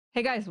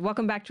Hey guys,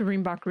 welcome back to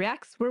Reembach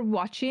Reacts. We're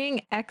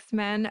watching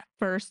X-Men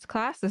First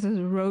Class. This is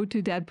Road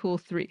to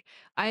Deadpool 3.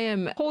 I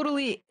am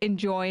totally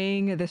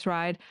enjoying this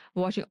ride.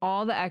 I'm watching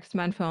all the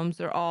X-Men films.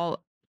 They're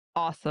all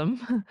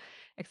awesome,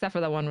 except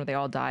for that one where they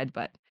all died,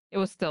 but it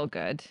was still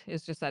good.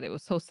 It's just that it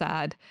was so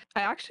sad.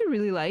 I actually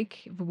really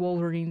like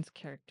Wolverine's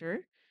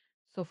character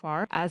so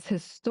far as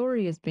his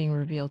story is being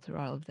revealed through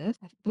all of this.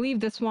 I believe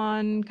this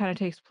one kind of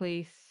takes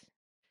place.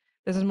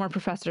 This is more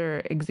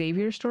Professor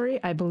Xavier's story,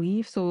 I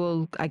believe.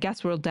 So I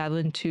guess we'll delve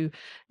into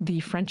the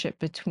friendship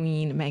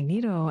between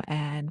Magneto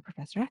and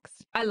Professor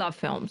X. I love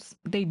films.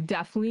 They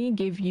definitely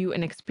give you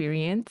an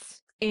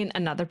experience in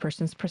another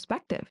person's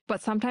perspective.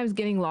 But sometimes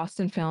getting lost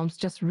in films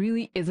just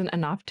really isn't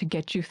enough to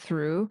get you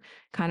through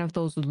kind of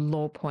those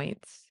low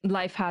points.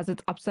 Life has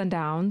its ups and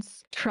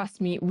downs.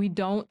 Trust me, we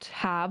don't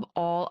have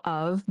all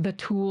of the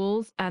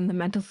tools and the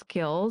mental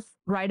skills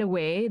right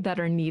away that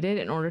are needed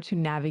in order to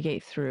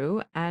navigate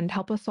through and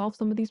help us solve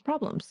some of these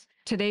problems.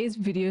 Today's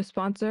video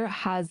sponsor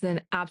has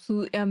an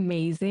absolutely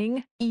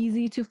amazing,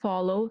 easy to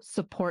follow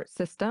support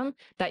system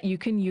that you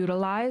can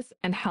utilize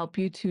and help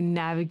you to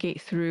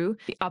navigate through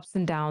the ups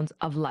and downs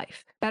of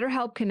life.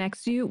 BetterHelp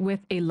connects you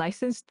with a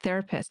licensed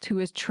therapist who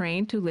is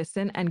trained to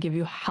listen and give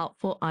you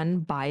helpful,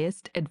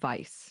 unbiased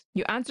advice.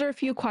 You answer a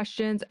few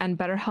questions and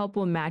BetterHelp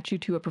will match you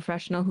to a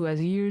professional who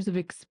has years of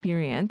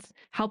experience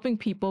helping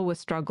people with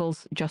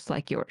struggles just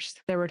like yours.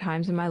 There were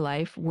times in my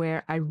life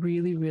where I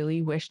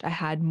really wished I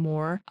had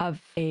more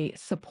of a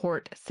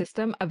support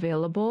system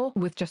available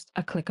with just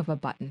a click of a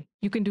button.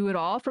 You can do it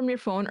all from your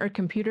phone or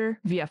computer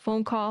via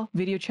phone call,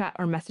 video chat,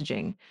 or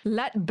messaging.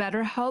 Let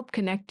BetterHelp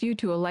connect you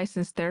to a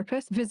licensed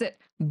therapist. Visit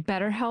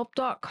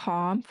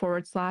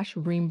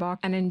betterhelp.com/Reembach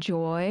and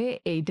enjoy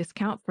a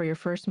discount for your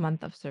first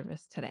month of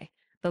service today.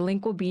 The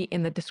link will be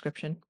in the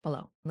description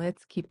below.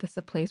 Let's keep this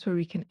a place where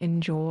we can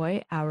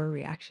enjoy our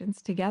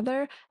reactions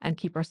together and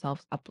keep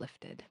ourselves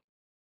uplifted.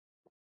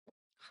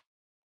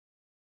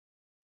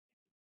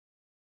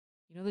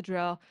 You know the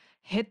drill.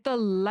 Hit the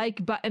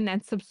like button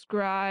and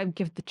subscribe.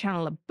 Give the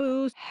channel a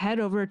boost. Head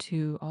over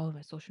to all of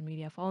my social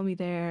media. Follow me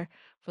there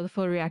for the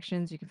full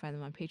reactions. You can find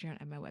them on Patreon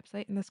and my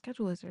website, and the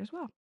schedule is there as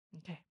well.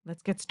 Okay,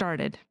 let's get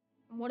started.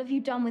 What have you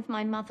done with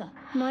my mother?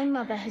 My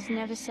mother has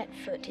never set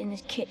foot in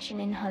this kitchen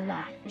in her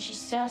life. She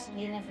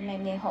certainly never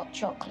made me a hot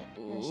chocolate.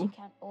 And she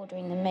can't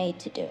ordering the maid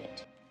to do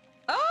it.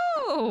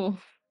 Oh!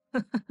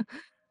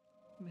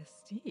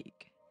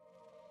 Mystique.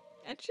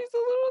 And she's a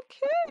little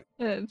kid.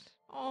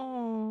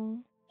 Oh,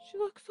 she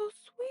looks so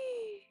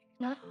sweet.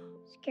 Not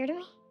scared of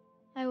me?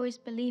 I always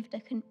believed I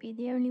couldn't be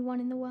the only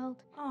one in the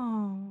world.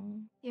 Oh.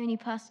 The only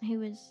person who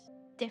was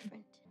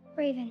different.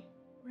 Raven.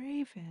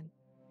 Raven.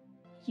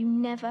 You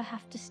never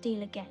have to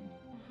steal again.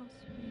 Oh, how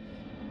sweet.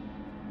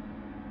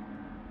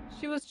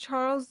 She was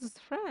Charles's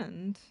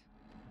friend.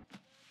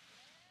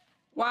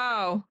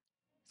 Wow.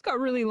 He's got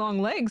really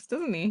long legs,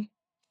 doesn't he?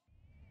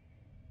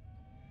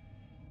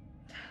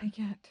 I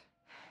can't.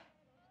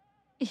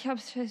 Ich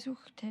hab's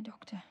versucht, Herr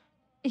Doktor.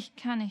 Ich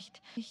kann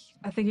nicht.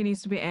 I think he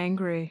needs to be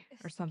angry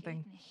or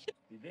something.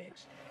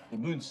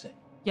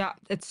 Yeah,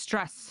 it's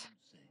stress.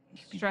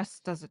 Stress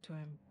does it to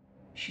him.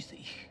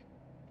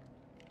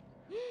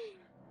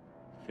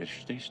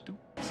 Verstehst du?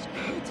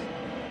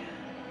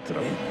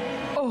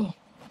 Oh.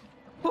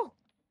 Oh.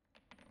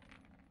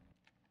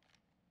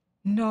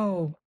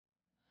 No.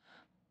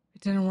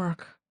 It didn't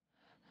work.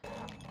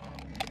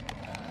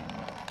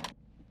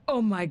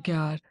 Oh my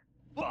god.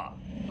 Oh,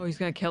 he's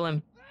gonna kill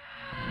him.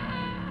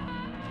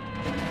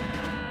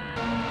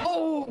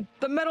 Oh,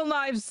 the metal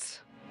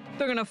knives.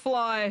 They're gonna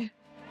fly.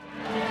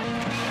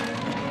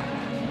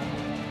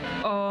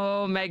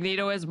 Oh,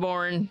 Magneto is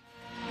born.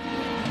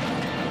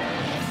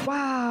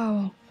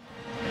 Wow.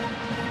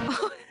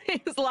 Oh,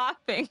 he's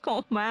laughing.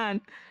 Oh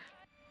man.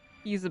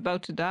 He's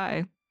about to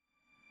die.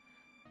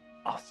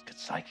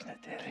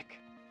 Ausgezeichnet, Erik.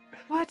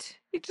 What?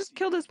 He just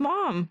killed his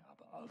mom.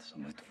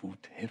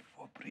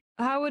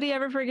 How would he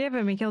ever forgive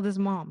him? He killed his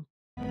mom.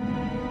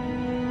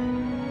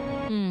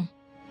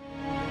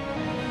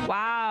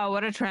 Wow,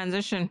 what a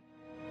transition.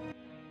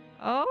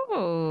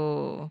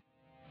 Oh.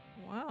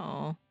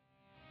 Wow.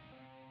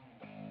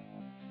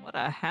 What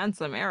a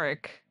handsome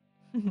Erik.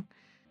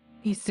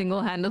 He's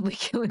single-handedly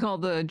killing all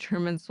the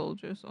German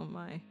soldiers. Oh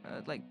my.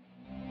 Like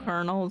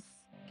colonels,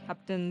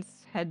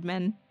 captains,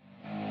 headmen.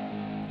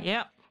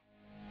 Yep.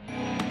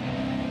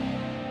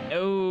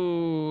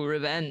 Oh,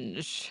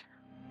 revenge.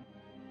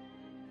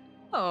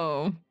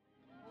 Oh,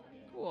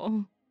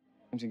 cool.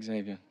 James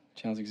Xavier.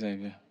 Charles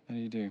Xavier. How do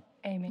you do?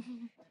 Amy.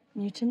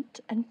 Mutant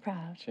and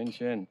proud. Chin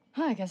chin.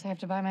 Oh, I guess I have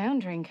to buy my own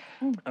drink.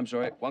 I'm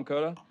sorry, one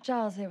cola?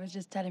 Charles here was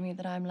just telling me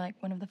that I'm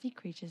like one of the sea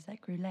creatures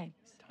that grew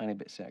legs. Tiny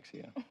bit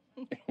sexier.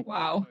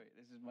 Wow.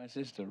 This is my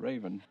sister,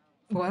 Raven.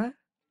 What?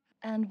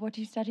 And what are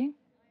you studying?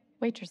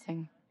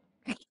 Waitressing.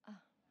 Oh,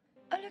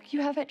 look,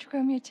 you have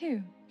heterochromia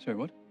too. Sorry,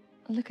 what?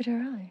 Look at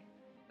her eye.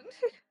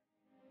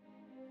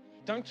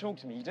 Don't talk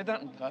to me. You did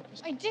that on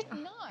purpose. I did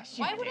not.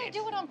 Why would I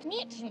do it on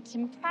mutant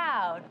and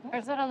proud? Or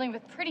is that only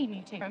with pretty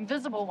mutants or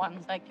invisible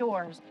ones like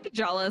yours?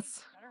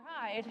 Jealous. Better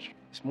hide.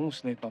 Small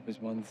slip-up is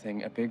one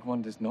thing. A big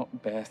one does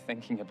not bear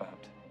thinking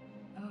about.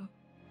 Oh.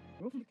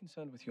 You're awfully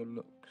concerned with your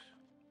looks.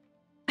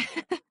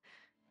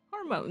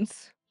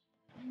 Hormones.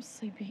 I'm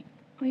sleepy.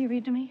 Will you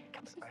read to me?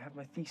 I have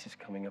my thesis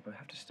coming up. I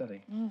have to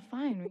study. Oh,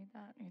 fine. Read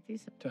that. Your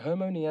thesis. To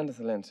Homo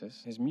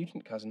neanderthalensis, his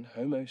mutant cousin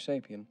Homo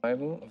sapien,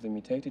 arrival of the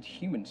mutated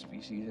human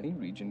species in the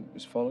region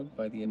was followed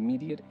by the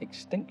immediate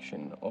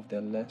extinction of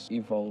their less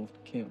evolved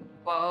kin.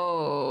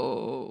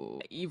 Whoa.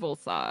 Evil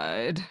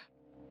side.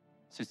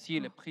 Ceci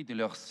est le prix de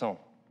leur sang.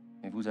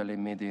 Et vous allez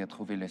m'aider à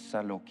trouver les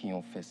salauds qui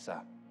ont fait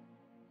ça.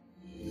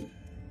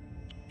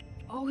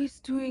 Oh, he's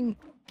doing...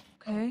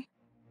 Okay.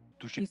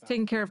 Touchez He's pas.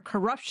 taking care of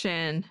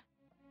corruption.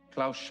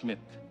 Klaus Schmidt.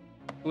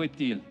 Où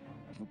est-il?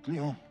 Nos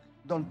clients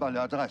donnent pas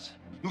l'adresse.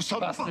 Nous sommes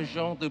Pas pas... ce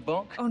genre de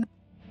banque?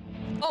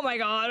 Oh my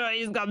god,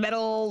 he's got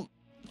metal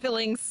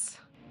fillings.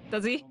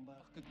 Does he?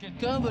 Que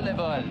quelqu'un veut les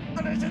vols.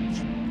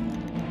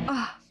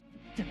 Ah.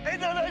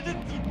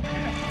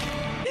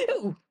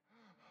 Ew.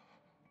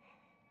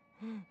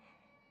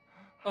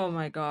 Oh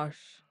my gosh.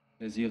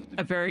 Plaisir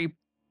de A very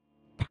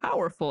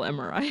powerful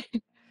MRI.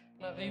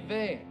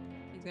 Arrivez.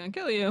 He's gonna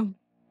kill you.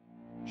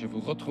 Je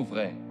vous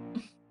retrouverai.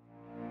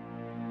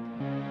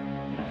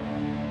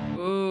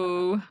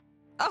 Ooh.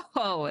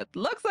 Oh, it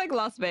looks like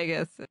Las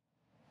Vegas.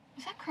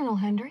 Is that Colonel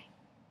Hendry?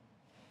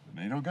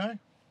 The NATO guy?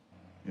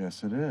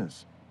 Yes, it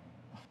is.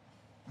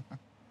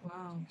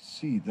 Wow.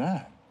 See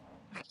that?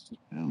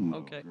 Hello,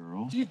 Okay.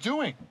 girls. What are you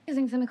doing?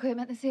 Using some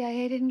equipment the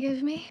CIA didn't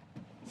give me.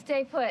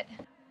 Stay put.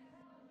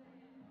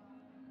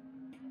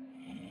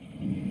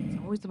 It's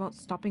always about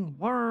stopping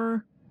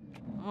war.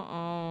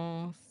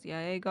 Uh-oh.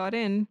 CIA got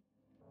in.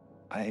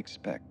 I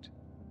expect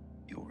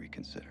you'll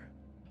reconsider.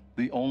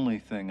 The only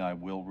thing I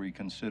will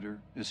reconsider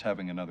is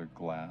having another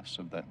glass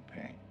of that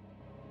pain.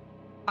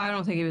 I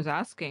don't think he was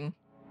asking.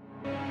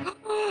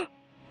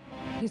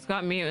 He's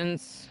got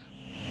mutants.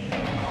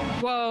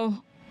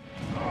 Whoa.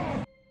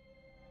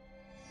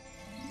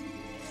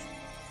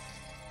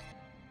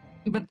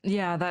 But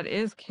yeah, that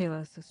is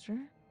Kayla's sister.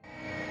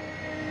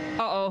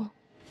 Uh-oh.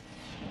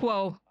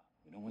 Whoa.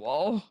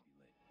 Whoa.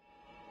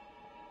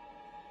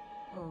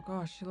 Oh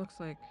gosh, she looks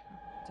like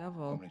a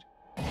devil.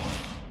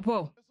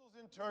 Whoa.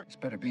 This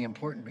better be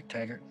important,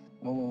 McTaggart.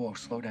 Whoa, whoa, whoa,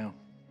 slow down.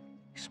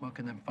 You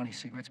smoking them funny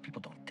cigarettes?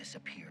 People don't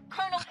disappear.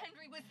 Colonel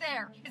Hendry was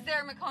there. Is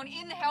there McCone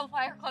in the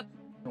Hellfire Club?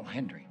 Colonel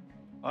Hendry.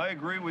 I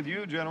agree with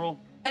you, General.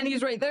 And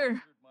he's right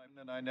there.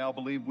 And I now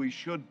believe we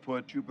should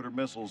put Jupiter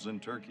missiles in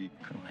Turkey.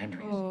 Colonel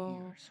Hendry Oh. is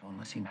here, so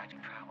unless he magic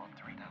traveled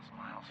 3,000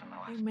 miles in the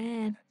last... Hey,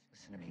 man.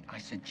 Listen to me. I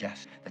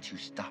suggest that you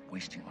stop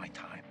wasting my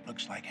time.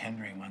 Looks like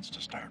Henry wants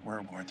to start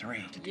World War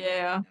III.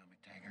 Yeah. Now,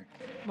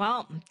 McTaggart.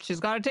 Well, she's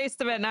got a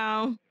taste of it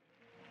now.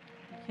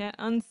 You can't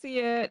unsee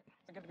it.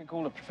 I get to be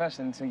called a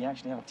professor until you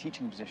actually have a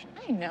teaching position.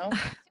 I know.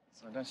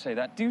 So don't say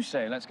that. Do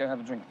say, let's go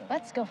have a drink then.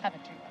 Let's go have a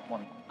drink.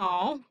 One.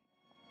 Oh.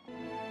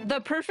 The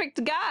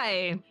perfect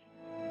guy.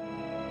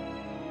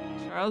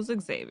 Charles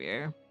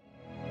Xavier.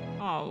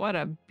 Oh, what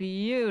a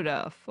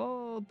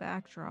beautiful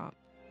backdrop.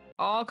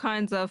 All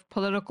kinds of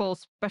political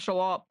special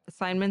op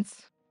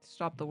assignments.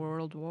 Stop the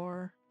world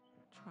war.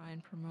 Try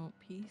and promote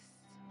peace.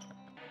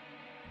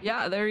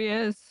 Yeah, there he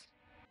is.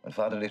 Mein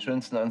Vater die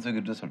schönsten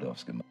Anzüge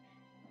Düsseldorfs gemacht.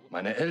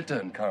 Meine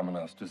Eltern kamen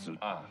aus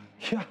Düsseldorf. Ah,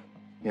 ja.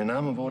 Ihr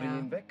Name wurde Ja.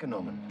 ihnen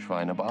weggenommen.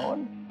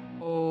 Schweinebauern?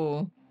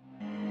 Oh.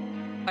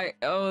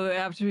 Oh, they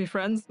have to be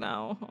friends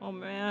now. Oh,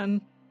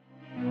 man.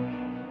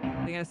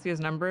 Are they gonna see his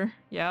number?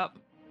 Yep.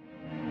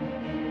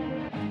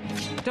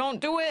 Don't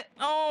do it!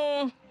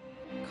 Oh!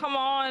 Come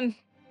on!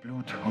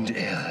 Blut und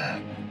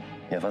Ehre.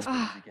 Ja, was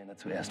Ah. Sie gerne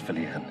zuerst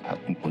verlieren,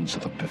 hatten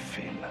unsere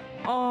Befehle.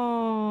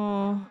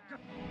 Oh.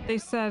 They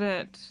said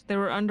it. They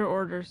were under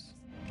orders.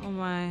 Oh,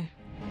 my.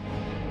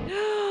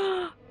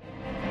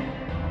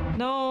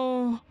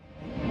 No.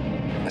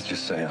 Let's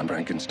just say I'm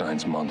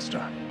Frankenstein's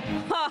monster.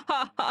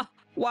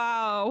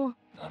 Wow.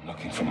 I'm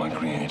looking for my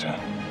creator.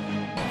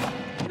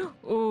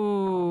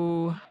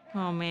 Ooh.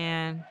 Oh,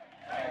 man.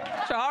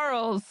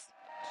 Charles.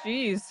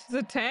 Jeez, he's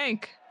a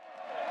tank.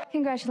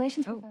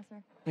 Congratulations, Oh.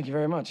 Professor. Thank you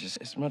very much.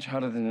 It's much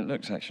harder than it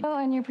looks, actually. Oh,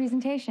 and your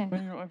presentation.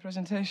 When you're at my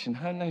presentation,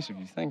 how nice of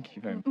you. Thank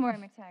you very much. More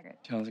McTaggart.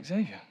 Charles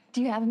Xavier.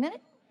 Do you have a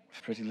minute?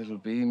 Pretty little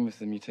beam with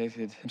the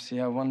mutated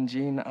MCR1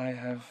 gene. I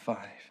have 5.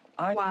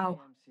 I Wow.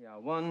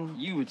 MCR1,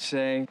 you would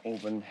say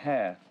auburn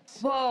hair.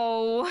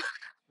 Whoa.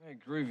 Very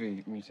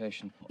groovy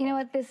mutation. You know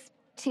what? This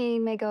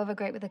team may go over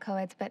great with the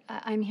co-eds, but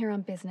I'm here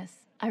on business.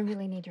 I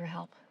really need your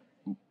help.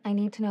 I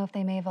need to know if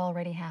they may have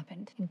already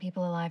happened in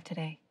people alive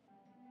today.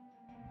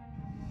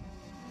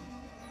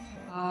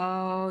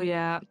 Oh,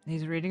 yeah.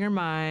 He's reading her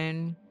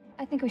mind.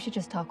 I think we should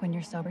just talk when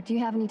you're sober. Do you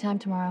have any time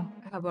tomorrow?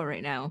 How about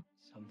right now?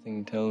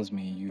 Something tells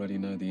me you already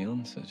know the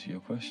answer to your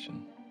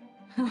question.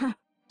 This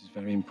is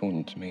very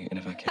important to me, and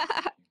if I can,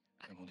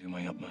 I will do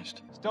my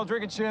utmost. Still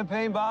drinking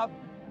champagne, Bob?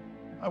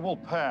 I will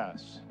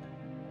pass.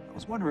 I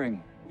was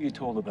wondering who you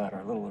told about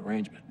our little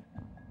arrangement.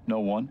 No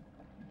one?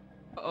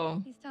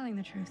 Uh-oh. He's telling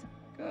the truth.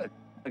 Good.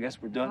 I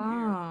guess we're done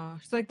Ah,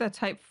 she's like that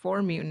type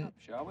 4 mutant.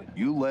 here, shall we?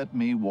 You let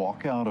me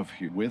walk out of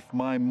here with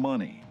my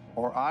money,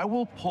 or I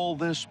will pull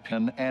this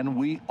pin and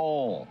we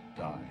all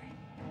die.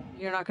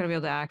 You're not going to be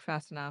able to act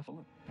fast enough.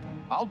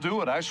 I'll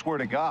do it, I swear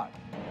to God.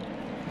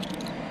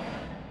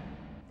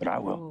 But I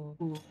will.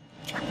 Ooh.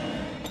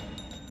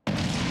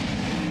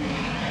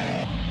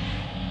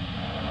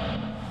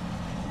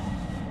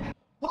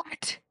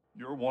 What?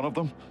 You're one of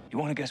them? You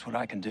want to guess what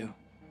I can do?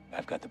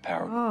 I've got the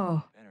power Oh.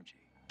 of energy.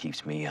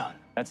 Keeps me young.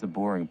 That's the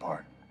boring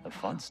part. The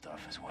fun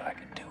stuff is what I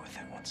can do with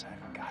it once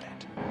I've got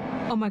it.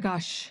 Oh my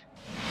gosh.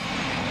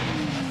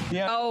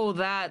 Yeah. Oh,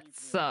 that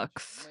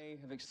sucks.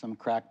 Some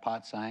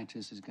crackpot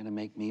scientist is going to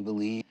make me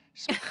believe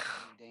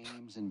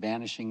dames and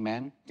vanishing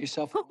men.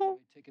 Yourself a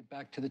ticket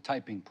back to the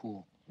typing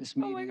pool. This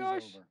meeting my is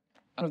gosh. over.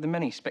 One of the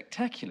many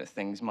spectacular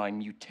things my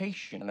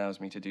mutation allows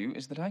me to do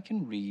is that I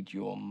can read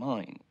your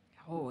mind.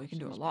 Oh, we can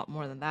do a lot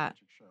more than that.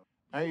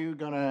 Are you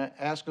gonna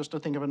ask us to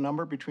think of a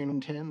number between 1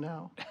 and 10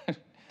 now? I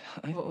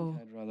think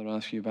I'd rather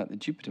ask you about the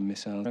Jupiter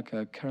missile America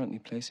are currently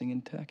placing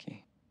in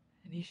Turkey.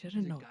 And you should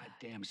have known.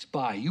 Goddamn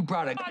spy. You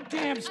brought a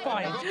goddamn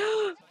spy.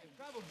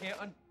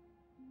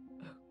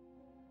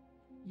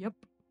 Yep.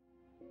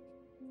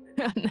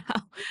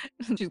 Now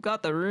she's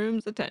got the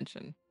room's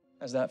attention.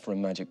 How's that for a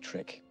magic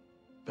trick?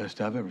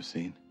 Best I've ever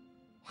seen.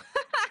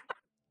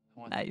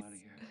 Nice.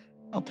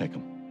 I'll take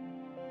him.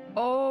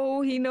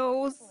 Oh, he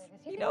knows.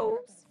 He knows.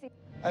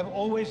 I've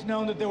always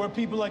known that there were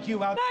people like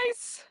you out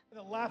Nice.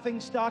 there, the laughing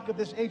stock of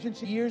this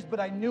agency years, but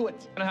I knew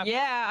it.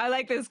 Yeah, I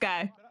like this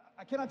guy.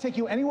 I cannot take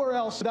you anywhere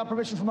else without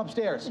permission from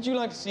upstairs. Would you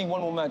like to see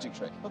one more magic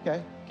trick?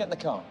 Okay, Get in the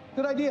car.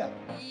 good idea.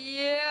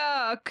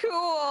 Yeah,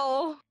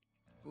 cool.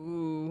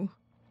 Ooh.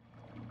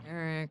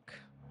 Eric.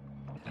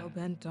 Hell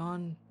bent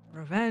on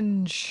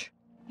revenge.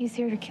 He's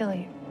here to kill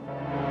you.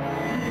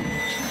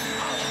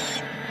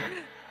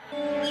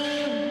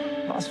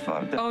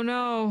 Oh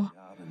no.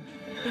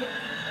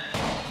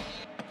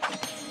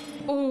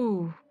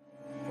 Ooh.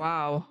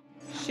 Wow.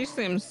 She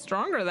seems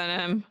stronger than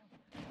him.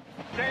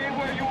 Stay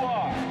where you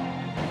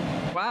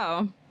are.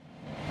 Wow.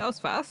 That was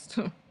fast.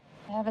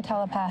 I have a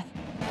telepath.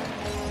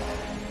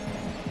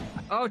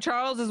 Oh,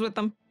 Charles is with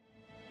them.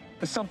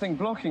 There's something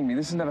blocking me.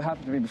 This has never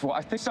happened to me before.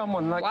 I think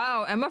someone like...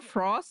 Wow, Emma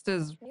Frost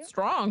is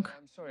strong.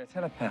 I'm sorry, a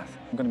telepath.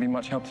 I'm going to be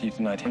much help to you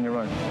tonight on your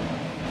own.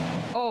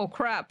 Oh,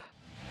 crap.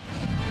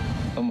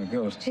 Oh my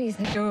God.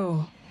 Jesus.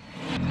 Oh.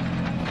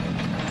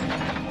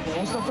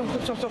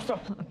 Oh,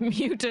 stop.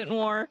 Mutant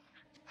war.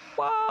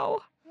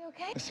 Wow. You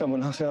okay? There's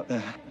someone else out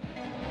there.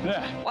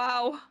 Yeah.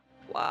 Wow.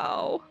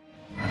 Wow.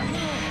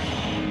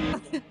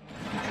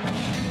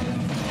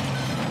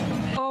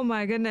 Oh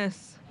my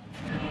goodness.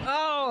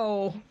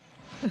 Oh.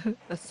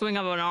 The swing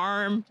of an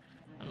arm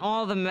and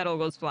all the metal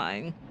goes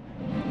flying.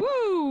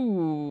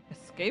 Woo!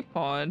 Escape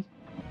pod.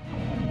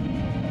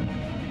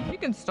 You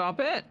can stop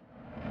it.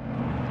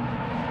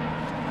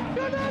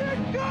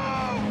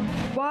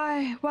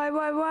 Why?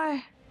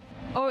 Why?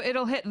 Oh,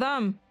 it'll hit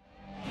them.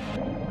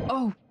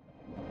 Oh.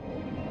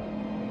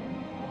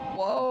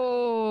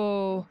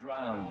 Whoa.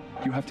 Drown.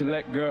 You have to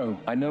let go.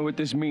 I know what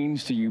this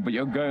means to you, but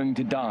you're going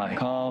to die.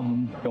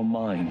 Calm your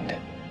mind.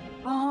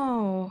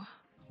 Oh.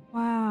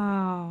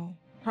 Wow.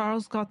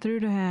 Charles got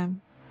through to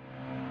him.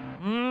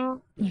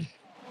 You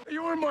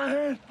were in my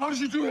head. How did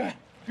you do that?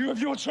 You have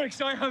your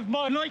tricks, I have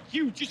mine. Like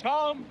you, just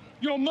calm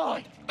your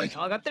mind.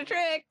 All got the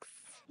tricks.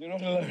 You're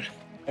not alone,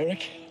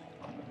 Eric.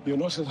 You're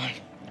not alone.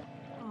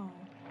 Oh.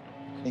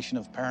 Nation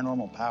of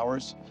paranormal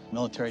powers,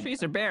 military.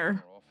 She's a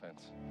bear.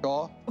 Offense.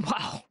 Jaw.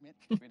 Wow.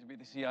 We're to be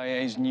the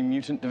CIA's new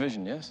mutant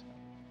division, yes?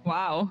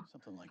 Wow.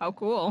 Something like How that.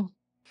 cool.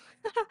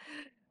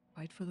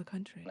 Fight for the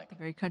country. The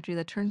very country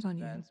that turns on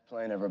you. Best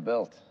plane ever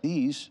built.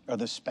 These are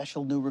the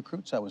special new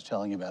recruits I was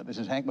telling you about. This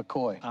is Hank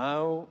McCoy.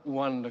 How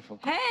wonderful.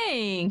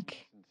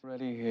 Hank!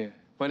 Ready here.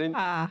 Why didn't...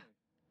 Ah.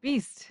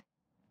 Beast.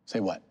 Say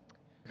what?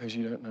 Because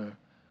you don't know.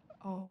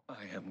 Oh.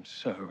 I am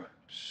so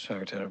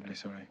terribly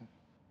sorry.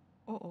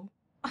 Uh-oh.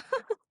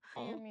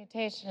 Your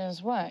mutation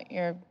is what?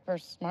 You're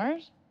burst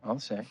smart? I'll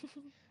say.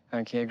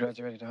 Hank here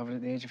graduated Harvard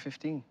at the age of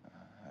 15.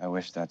 I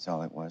wish that's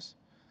all it was.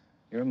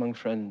 You're among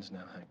friends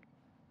now, Hank.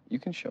 You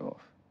can show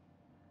off.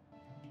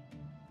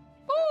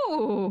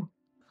 Ooh.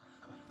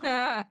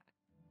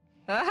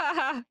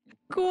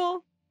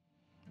 Cool.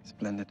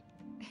 Splendid.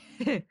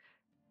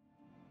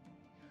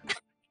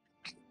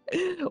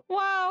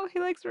 Wow, he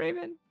likes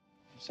Raven.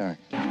 Sorry.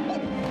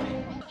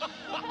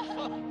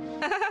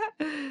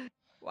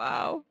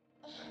 Wow.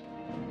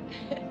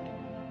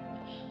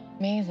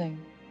 Amazing.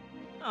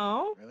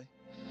 Oh. Really?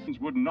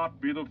 Would not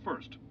be the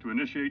first to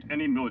initiate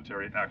any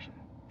military action.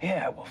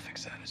 Yeah, we'll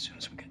fix that as soon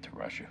as we get to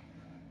Russia.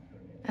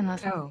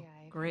 Unless the Oh,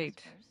 CIA great.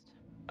 comes first.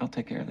 I'll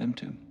take care of them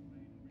too.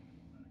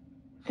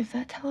 If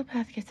that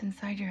telepath gets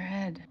inside your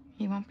head,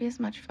 he won't be as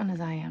much fun as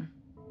I am.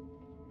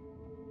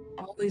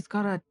 Oh, he's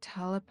got a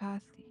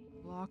telepathy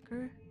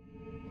blocker.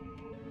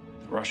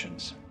 The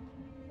Russians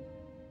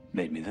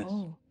made me this.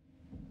 Oh.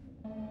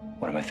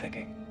 What am I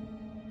thinking?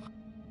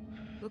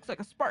 Looks like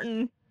a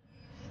Spartan.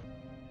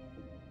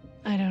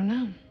 I don't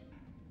know.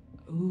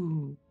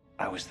 Ooh.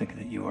 I was thinking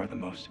that you are the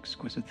most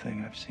exquisite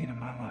thing I've seen in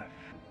my life.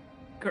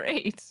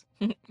 Great.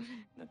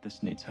 That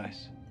this needs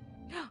ice.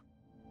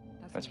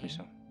 Let's be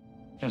so.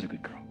 There's a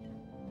good girl.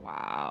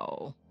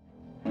 Wow.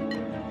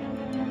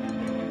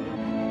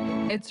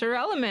 It's her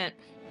element.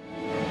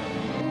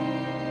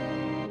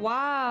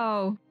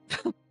 Wow.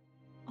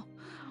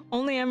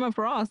 Only Emma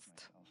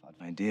Frost. I have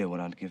no idea what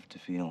I'd give to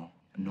feel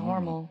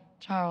Normal.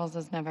 Charles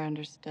has never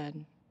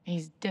understood.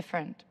 He's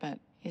different, but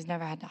he's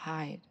never had to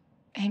hide.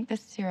 Hank,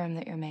 this serum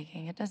that you're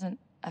making, it doesn't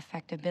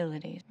affect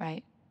abilities,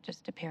 right?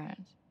 Just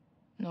appearance.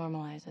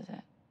 Normalizes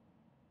it.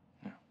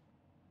 No.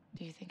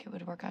 Do you think it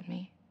would work on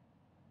me?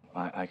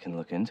 I can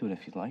look into it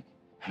if you'd like.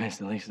 I mean, it's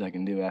the least I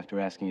can do after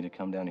asking you to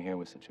come down here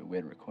with such a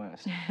weird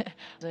request.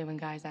 Usually when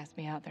guys ask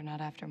me out, they're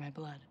not after my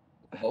blood.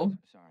 Oh.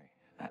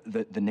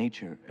 Sorry. The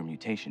nature of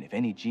mutation, if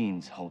any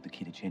genes hold the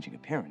key to changing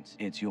appearance,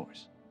 it's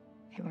yours.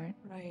 They weren't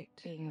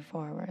being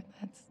forward.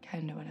 That's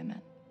kind of what I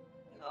meant.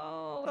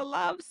 Oh, a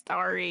love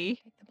story.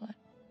 Take the blood.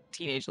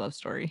 Teenage love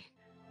story.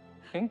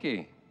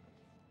 Pinky,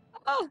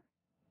 Oh.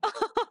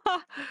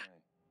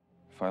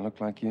 if I looked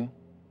like you,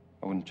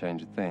 I wouldn't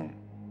change a thing.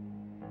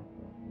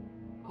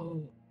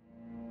 Oh.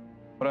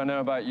 What I know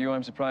about you,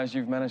 I'm surprised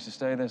you've managed to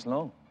stay this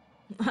long.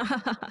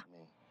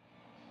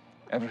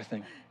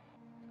 Everything.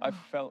 I've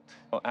felt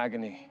your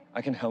agony.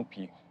 I can help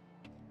you.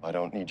 I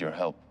don't need your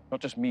help. Not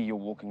just me you're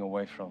walking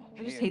away from.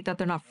 I just hate that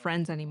they're not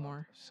friends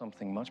anymore.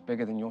 Something much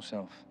bigger than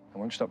yourself. I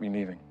won't stop you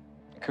leaving.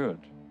 I could.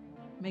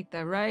 Make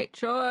the right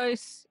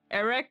choice,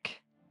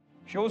 Eric.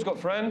 Shaw's got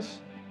friends.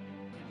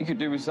 You could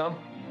do with some.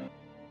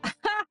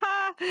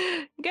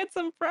 Get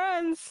some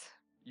friends.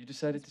 You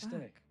decided to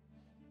stay.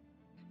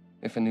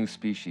 If a new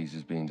species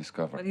is being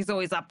discovered, But he's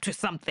always up to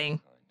something.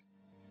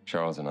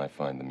 Charles and I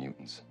find the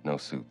mutants. No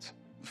suits.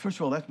 First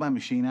of all, that's my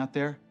machine out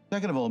there.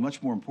 Second of all,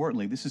 much more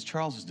importantly, this is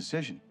Charles's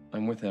decision.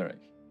 I'm with Eric.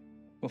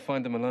 We'll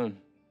find them alone.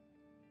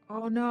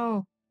 Oh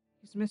no.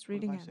 He's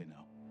misreading What if it. I say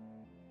no?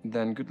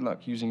 Then good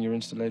luck using your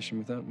installation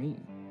without me.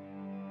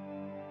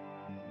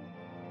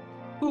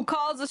 Who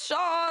calls the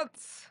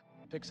shots?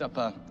 Picks up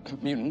a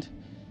mutant.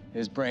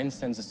 His brain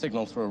sends a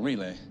signal through a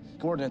relay.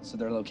 Coordinates of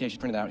their location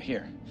printed out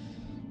here.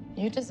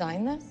 You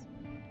designed this?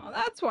 Oh,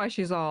 that's why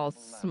she's all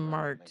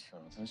smart.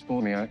 Don't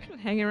spoil me, Eric. She's been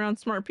hanging around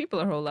smart people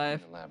her whole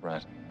life. Lab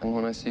rat. And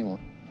when I see one.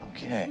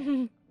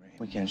 Okay.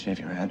 We can't shave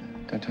your head.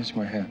 Don't touch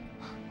my hair.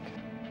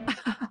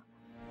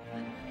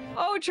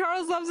 Oh,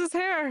 Charles loves his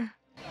hair.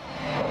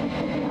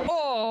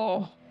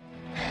 Oh.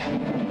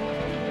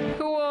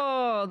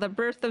 Cool. The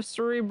birth of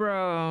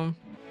Cerebro.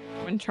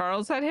 When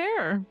Charles had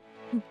hair.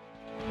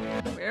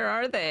 Where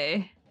are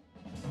they?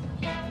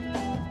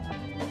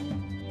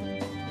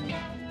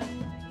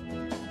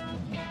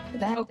 For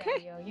that, Okay.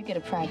 Daddy-o, you get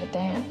a private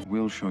dance.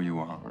 We'll show you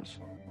ours.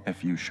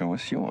 If you show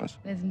us yours.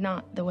 It's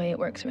not the way it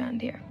works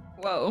around here.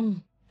 Whoa.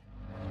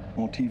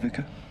 More tea,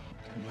 Vicar?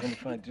 What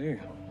if I do?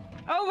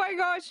 Oh my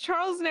gosh,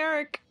 Charles and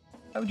Eric.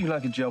 How would you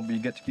like a job where you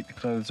get to keep your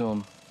clothes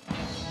on?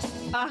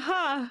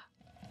 Uh-huh.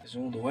 It's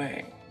all the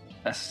way.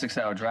 That's a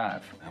 6-hour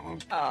drive.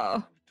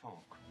 Oh.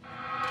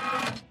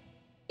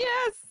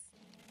 Yes.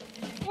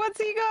 What's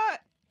he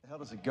got? The hell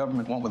does the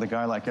government want with a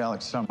guy like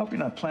Alex Summer? Hope you're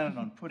not planning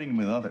on putting him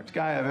with others.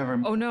 Guy I've ever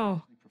met Oh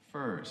no.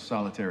 prefers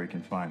solitary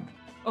confinement.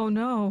 Oh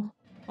no.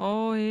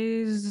 Oh,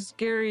 he's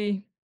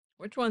scary.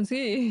 Which one's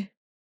he?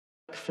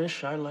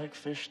 Fish, I like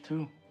fish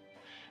too.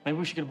 Maybe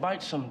we should get a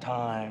bite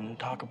sometime and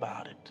talk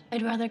about it.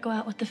 I'd rather go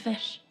out with the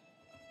fish.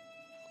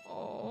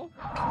 Oh.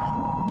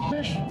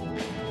 Fish.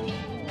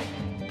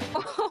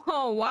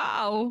 Oh,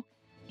 wow.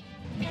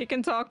 He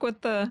can talk with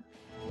the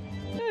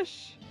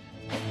fish.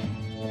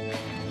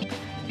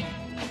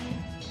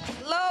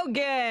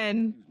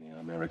 Logan. Excuse me,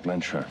 I'm Eric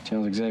Lensher.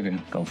 Charles Xavier.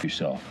 Go for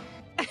yourself.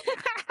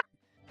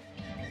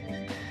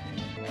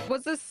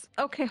 Was this...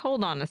 Okay,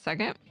 hold on a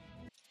second.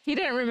 He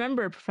didn't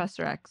remember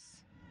Professor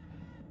X.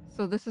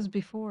 So this is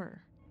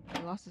before.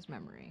 He lost his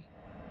memory.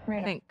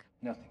 I think.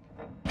 Nothing.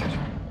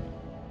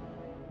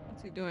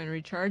 What's he doing?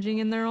 Recharging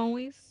in there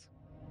always?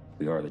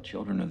 We are the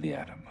children of the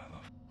atom, my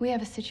love. We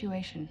have a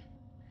situation.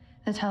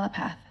 The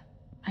telepath.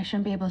 I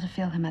shouldn't be able to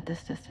feel him at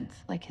this distance.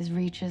 Like his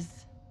reach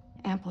is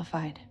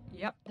amplified.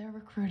 Yep. They're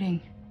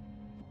recruiting.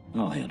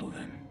 I'll handle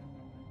them.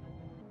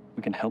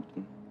 We can help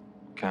them.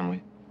 Can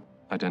we?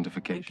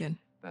 Identification.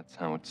 That's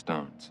how it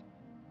starts.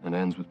 And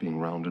ends with being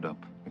rounded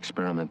up,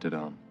 experimented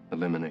on,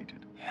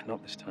 eliminated. Yeah,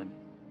 not this time.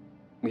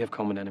 We have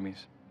common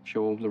enemies.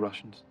 Shaw, the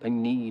Russians. They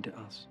need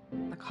us.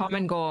 The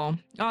common goal.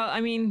 I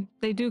mean,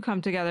 they do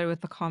come together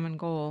with the common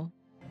goal.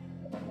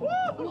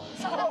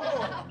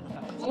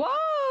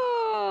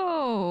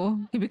 Whoa!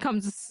 He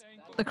becomes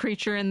the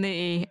creature in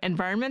the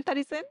environment that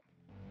he's in?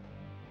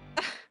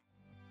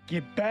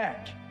 Get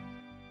back.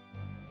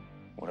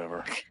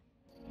 Whatever.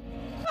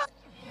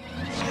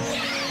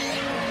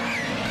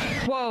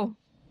 Whoa.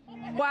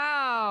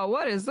 Wow,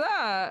 what is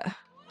that?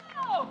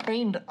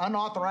 Trained,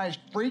 unauthorized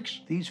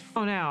freaks. These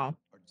Oh, now.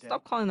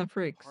 Stop calling them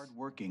freaks.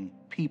 hardworking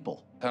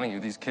people. I'm telling you,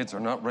 these kids are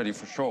not ready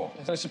for show.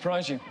 If I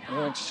surprise you,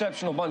 you're an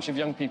exceptional bunch of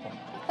young people.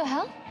 What the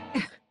hell?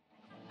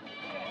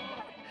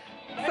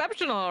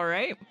 Exceptional, all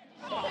right?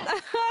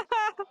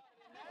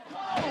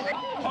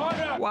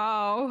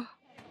 Wow.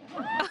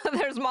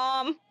 There's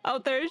Mom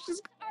out there.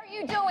 She's... What are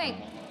you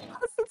doing?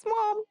 Alex,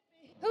 Mom.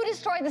 Who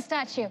destroyed the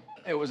statue?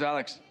 It was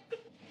Alex.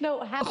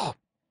 No, Havoc.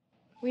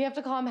 We have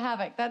to call him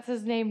Havoc. That's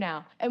his name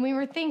now. And we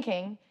were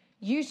thinking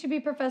you should be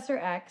Professor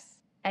X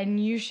and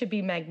you should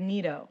be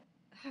Magneto.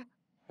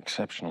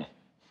 Exceptional.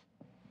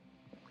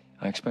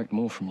 I expect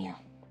more from you.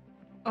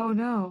 Oh,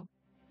 no.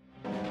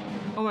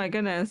 Oh, my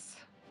goodness.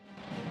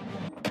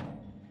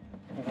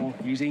 Oh,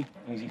 easy.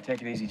 Easy.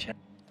 Take it easy, chap.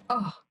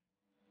 Oh.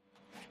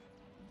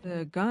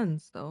 The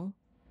guns, though.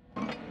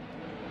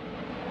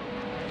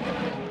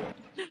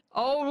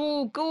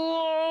 Oh,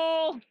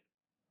 cool!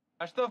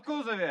 А что в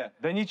кузове?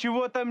 Да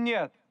ничего там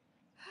нет.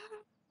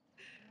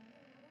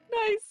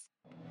 Nice.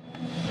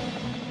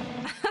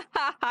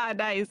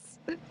 Nice.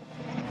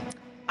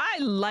 I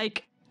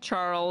like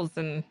Charles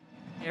and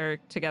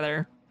Eric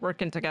together,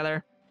 working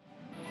together.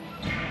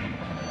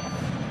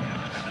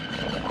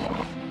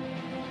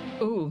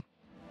 Ooh.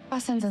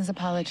 Boss sends his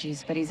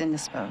apologies, but he's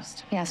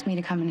indisposed. He asked me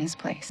to come in his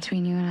place.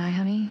 Between you and I,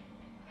 honey,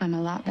 I'm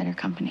a lot better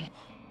company.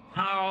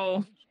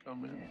 Oh.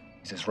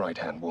 He's his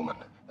right-hand woman.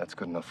 That's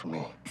good enough for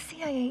me.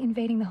 CIA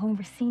invading the home of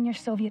a senior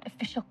Soviet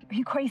official. Are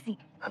you crazy?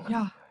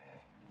 Yeah.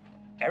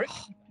 Eric?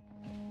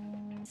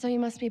 So you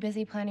must be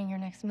busy planning your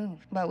next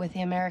move. But with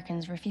the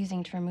Americans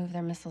refusing to remove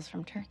their missiles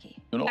from Turkey.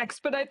 You know,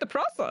 expedite the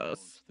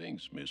process.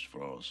 Thanks, Miss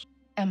Frost.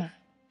 Emma,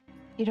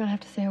 you don't have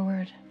to say a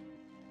word.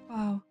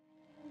 Wow.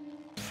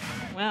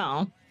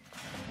 Well.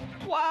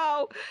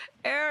 Wow.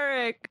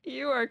 Eric,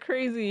 you are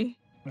crazy.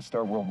 I'm gonna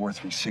start World War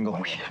III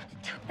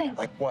single-handed.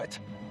 Like what?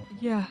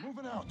 Yeah.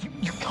 Moving out.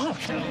 You got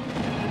it.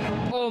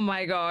 Oh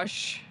my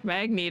gosh.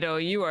 Magneto,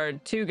 you are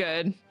too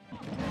good.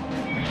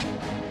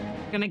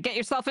 Gonna get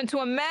yourself into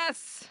a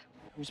mess.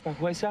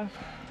 Uspokójся.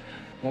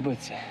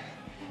 Забудься.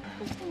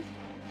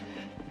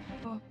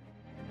 Oh.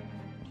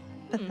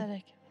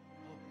 Pathetic.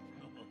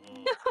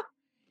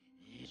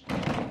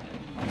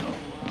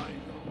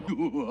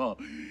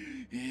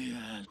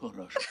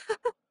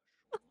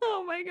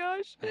 Oh my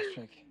gosh.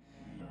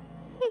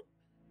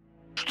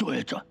 Что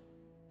это?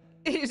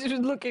 He's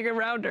just looking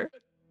around her.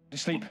 To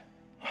sleep.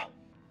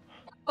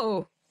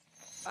 Oh.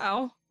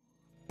 Wow.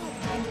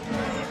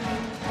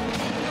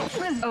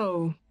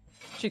 Oh.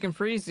 She can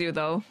freeze you,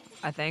 though,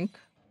 I think.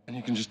 And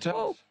you can just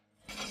tell.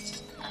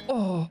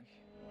 Oh.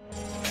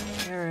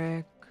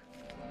 Eric.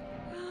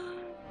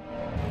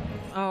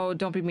 Oh,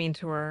 don't be mean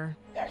to her.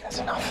 Eric, that's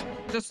enough.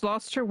 Just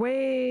lost her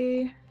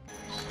way.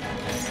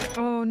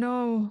 Oh,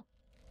 no.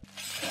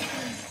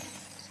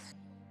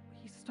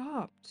 He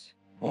stopped.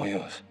 All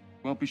yours.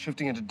 Won't be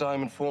shifting into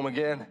diamond form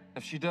again.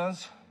 If she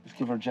does, just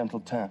give her a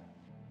gentle tap.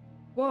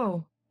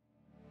 Whoa.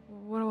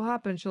 What will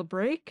happen? She'll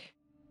break?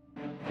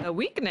 The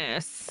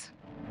weakness.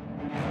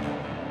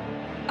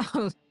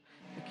 Oh,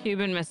 the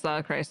Cuban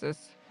Missile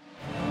Crisis.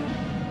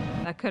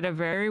 That could have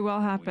very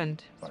well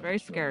happened. It's very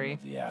scary.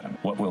 The atom.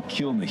 What will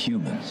kill the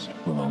humans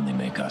will only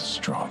make us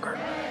stronger.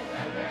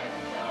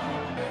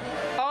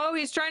 Oh,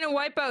 he's trying to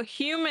wipe out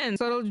humans,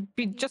 so it'll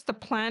be just a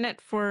planet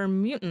for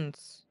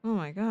mutants. Oh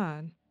my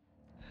god.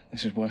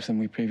 This is worse than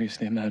we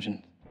previously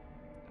imagined.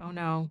 Oh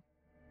no.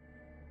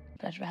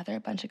 But I'd rather a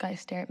bunch of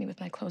guys stare at me with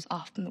my clothes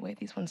off than the way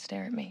these ones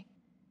stare at me.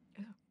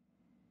 Ew.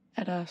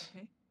 At us.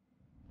 Okay.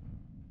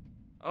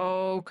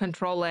 Oh,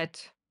 control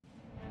it.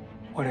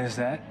 What is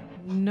that?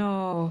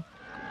 No.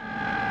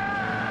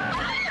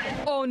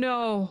 Oh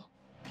no.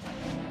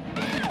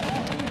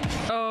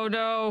 Oh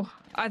no.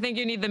 I think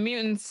you need the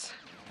mutants.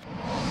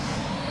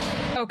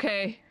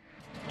 Okay.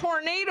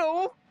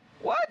 Tornado?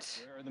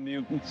 What? Where are the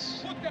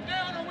mutants? Put them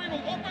down or we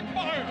will open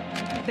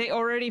fire! They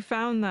already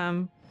found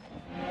them.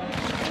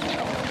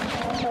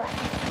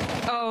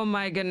 Oh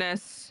my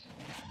goodness.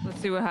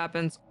 Let's see what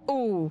happens.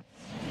 Ooh.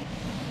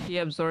 He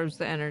absorbs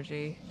the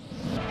energy.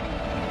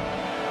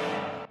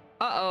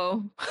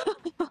 Uh-oh.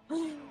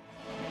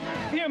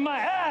 Here, my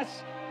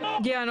ass!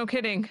 Yeah, no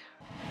kidding.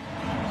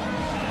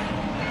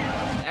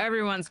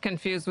 Everyone's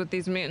confused with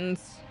these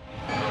mutants.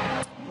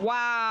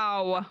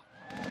 Wow.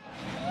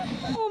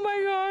 Oh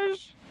my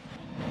gosh.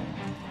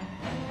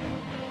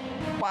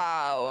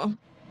 Wow.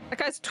 That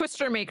guy's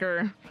Twister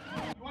Maker.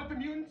 You want the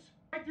mutants?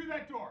 Right through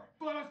that door.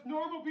 Let us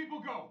normal people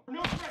go.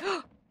 No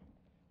threat.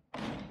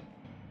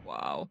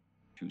 Wow.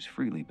 Choose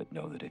freely, but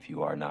know that if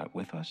you are not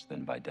with us,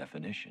 then by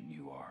definition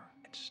you are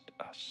against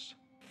us.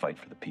 Fight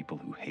for the people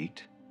who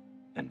hate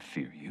and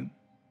fear you,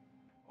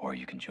 or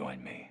you can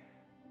join me.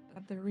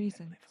 Have the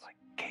reason. Live like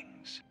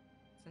kings.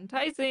 It's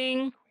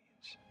enticing.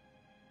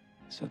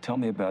 So tell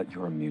me about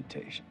your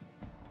mutation.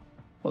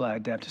 Well, I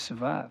adapt to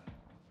survive.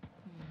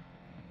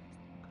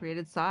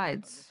 Created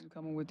sides. I'm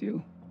coming with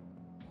you.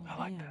 I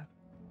like that.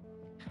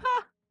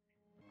 Ha!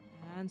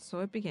 And so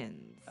it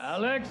begins.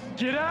 Alex,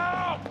 get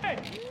out! Hey!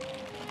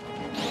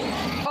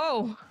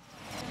 Oh!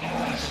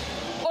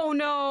 Oh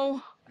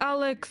no!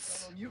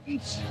 Alex!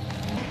 Mutants.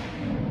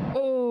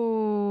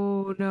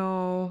 Oh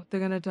no, they're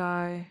gonna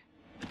die.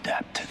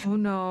 Adapt. Oh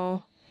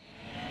no.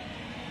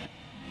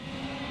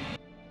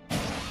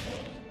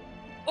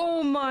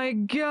 Oh my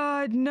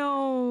god,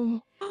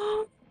 no!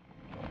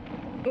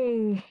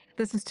 Oh,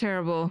 this is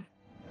terrible.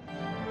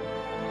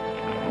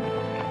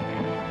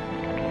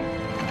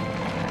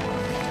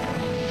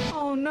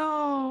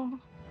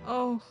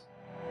 Oh.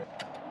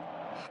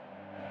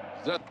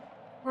 That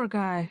Poor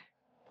guy.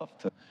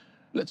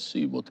 Let's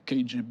see what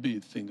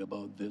KGB think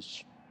about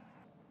this.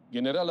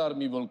 General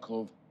Army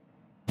Volkov.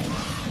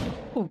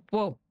 Oh,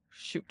 whoa.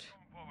 Shoot.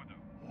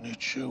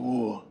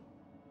 Ничего.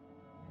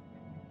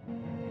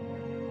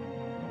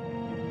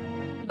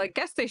 I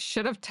guess they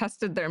should have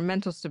tested their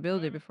mental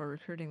stability before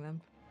recruiting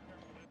them.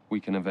 We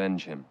can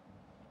avenge him.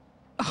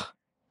 Oh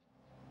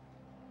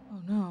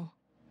no.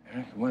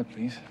 Eric, what,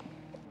 please?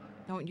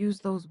 Don't use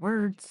those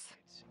words.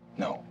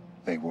 No,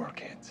 they were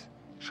kids.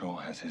 Shaw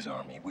has his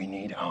army. We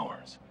need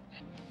ours.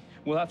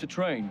 We'll have to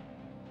train.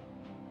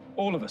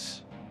 All of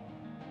us.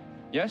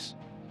 Yes?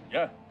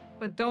 Yeah.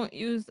 But don't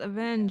use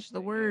avenge, the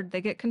word.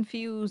 They get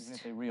confused. Even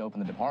if they reopen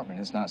the department,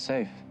 it's not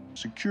safe.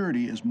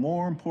 Security is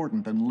more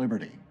important than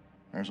liberty.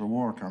 There's a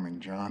war coming,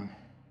 John.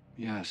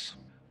 Yes,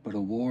 but a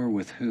war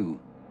with who?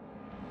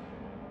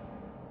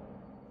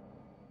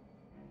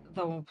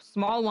 The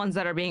small ones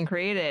that are being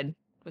created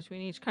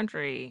between each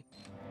country.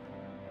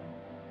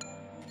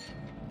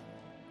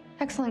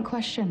 Excellent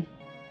question.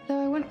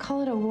 Though I wouldn't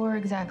call it a war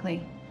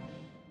exactly.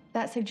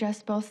 That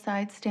suggests both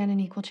sides stand an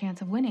equal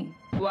chance of winning.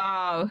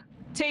 Wow.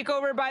 Take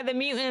over by the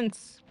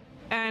mutants.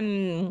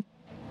 And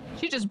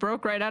she just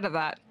broke right out of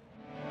that.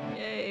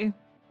 Yay.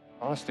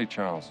 Honestly,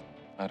 Charles,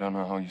 I don't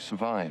know how you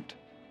survived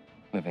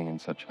living in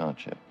such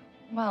hardship.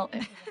 Well, it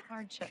was a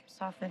hardship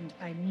softened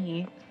by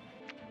me.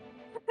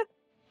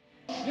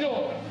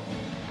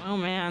 Oh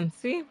man,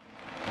 see?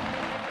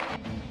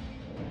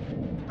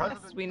 Yes,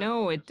 we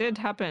know it did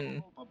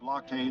happen. A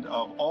blockade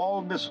of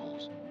all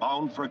missiles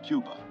bound for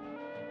Cuba.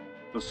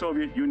 The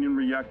Soviet Union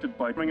reacted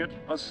by bringing it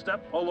a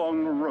step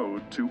along the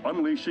road to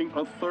unleashing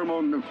a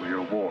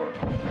thermonuclear war.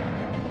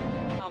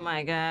 Oh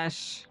my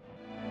gosh.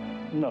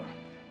 No,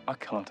 I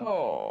can't.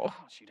 Oh. I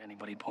can't shoot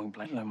anybody point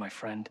blank. Hello, my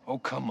friend. Oh,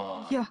 come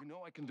on. Yeah. You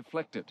know I can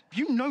deflect it.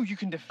 You know you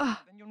can defend,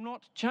 then you're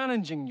not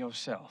challenging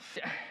yourself.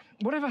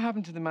 Whatever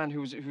happened to the man who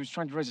was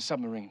trying to raise a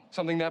submarine?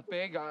 Something that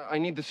big? I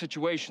need the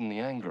situation, the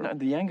anger. No,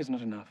 the anger's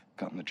not enough.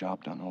 Gotten the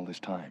job done all this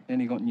time.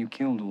 Nearly gotten you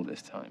killed all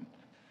this time.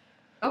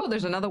 Oh,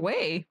 there's another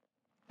way.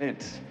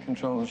 It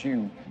controls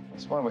you.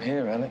 That's why we're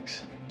here,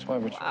 Alex. That's why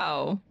we're...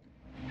 Wow.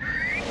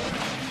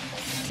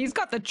 He's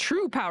got the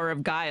true power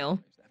of guile.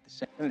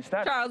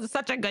 Charles is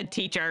such a good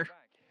teacher.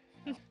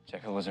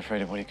 Jekyll was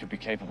afraid of what he could be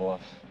capable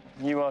of.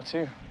 You are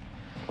too.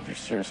 If you're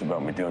serious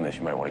about me doing this,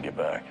 you might want to get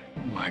back.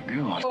 Oh my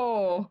God.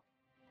 Oh.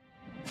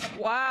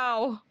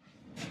 Wow.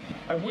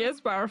 He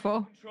is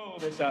powerful. Control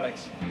this,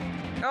 Alex.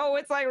 Oh,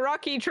 it's like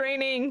Rocky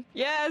training.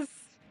 Yes.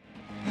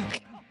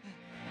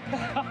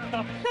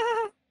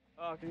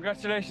 Oh,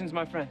 congratulations,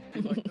 my friend.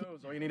 Like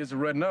those, all you need is a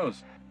red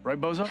nose. Right,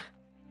 Bozo?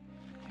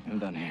 I'm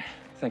done here.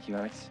 Thank you,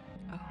 Alex.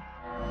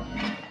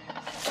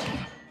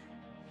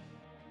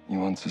 You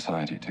want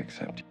society to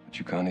accept you, but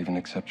you can't even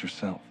accept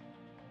yourself.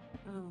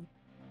 Oh.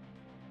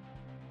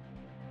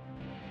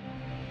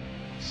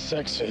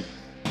 Sexy.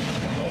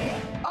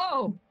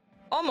 Oh,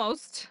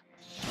 almost.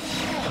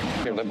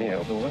 Here, let me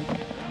help. Oh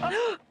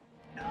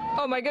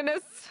my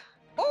goodness.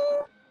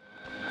 Oh.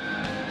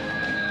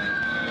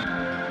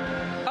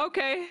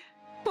 Okay.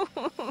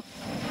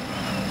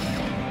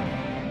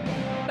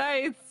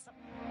 Nice.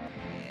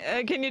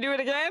 Can you do it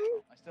again?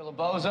 I still a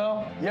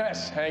bozo?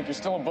 Yes, Hank, you're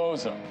still a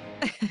bozo.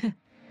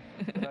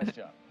 Nice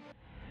job.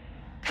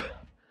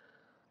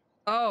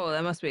 Oh,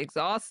 that must be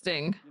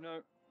exhausting. You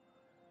know,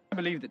 I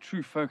believe that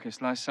true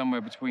focus lies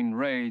somewhere between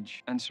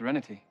rage and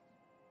serenity.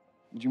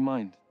 Would you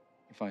mind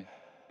if I...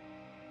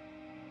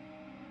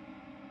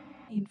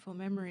 Painful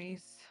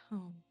memories.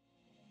 Oh.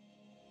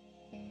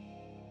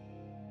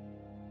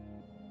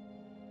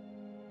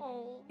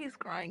 Oh, he's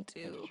crying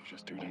too. What did you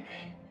just do to me?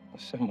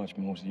 There's so much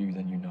more to you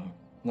than you know.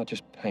 Not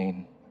just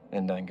pain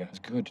and anger. It's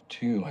good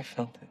too. I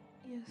felt it.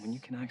 Yes. When you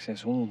can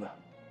access all that,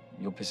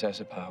 you'll possess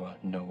a power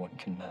no one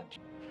can match.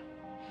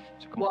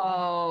 So come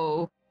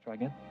Whoa. on. Try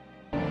again.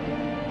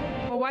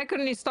 Well, why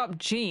couldn't he stop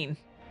Jean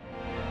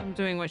from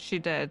doing what she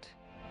did?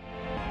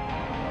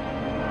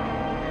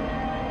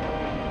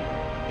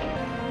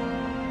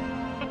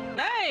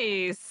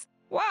 Nice.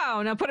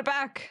 Wow. Now put it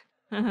back.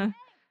 Well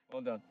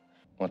done.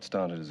 What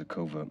started as a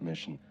covert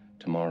mission,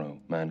 tomorrow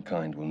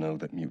mankind will know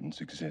that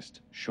mutants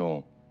exist.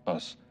 Sure,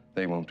 us,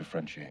 they won't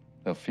differentiate.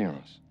 They'll fear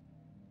us.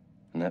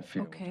 And that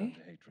fear will turn to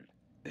hatred.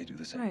 They do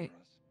the same for us.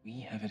 We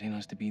have it in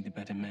us to be the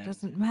better man.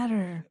 Doesn't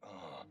matter.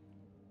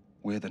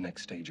 We're the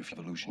next stage of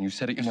evolution. You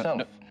said it yourself.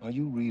 No. Are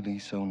you really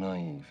so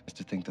naive as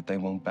to think that they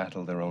won't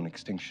battle their own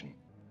extinction?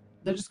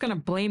 They're just gonna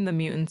blame the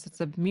mutants. It's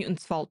the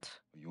mutants' fault.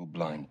 You're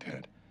blind,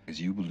 Ted, because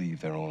you believe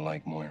they're all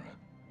like Moira.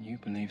 You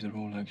believe they're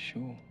all like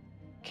Shaw.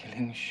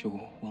 Killing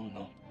Shaw will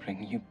not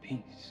bring you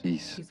peace.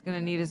 Peace. He's gonna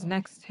need his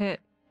next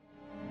hit.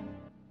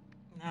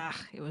 Ah,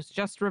 it was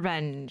just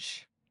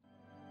revenge.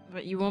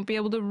 But you won't be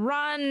able to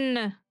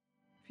run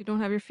if you don't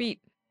have your feet.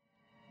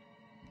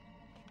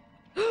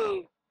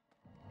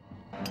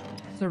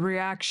 It's a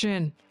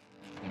reaction.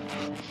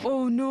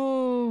 Oh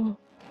no.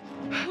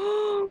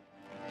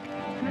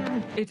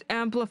 It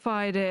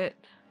amplified it.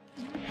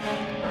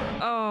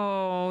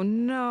 Oh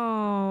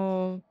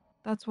no.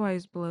 That's why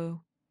he's blue.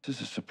 This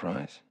is a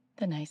surprise.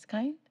 The nice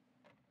kind?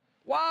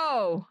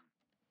 Whoa!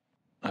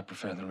 I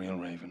prefer the real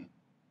Raven.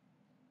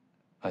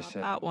 I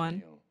said that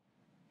one. Real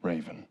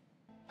Raven.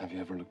 Have you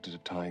ever looked at a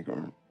tiger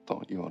and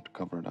thought you ought to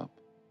cover it up?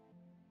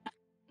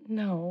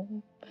 No,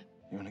 but...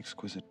 You're an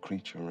exquisite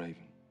creature,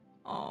 Raven.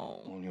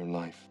 Oh. All your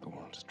life, the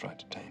world has tried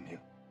to tame you.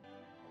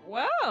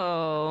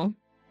 Whoa.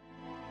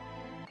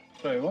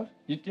 Sorry, what?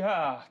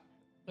 Yeah.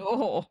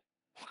 Oh.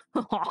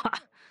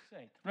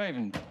 Say,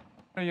 Raven,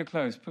 where are your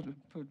clothes? Put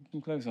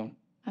some clothes on.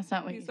 That's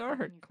not what These you are said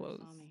her when you first clothes.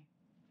 saw me.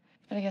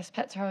 But I guess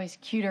pets are always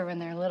cuter when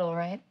they're little,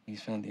 right?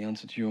 He's found the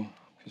answer to your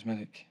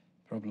cosmetic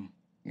problem.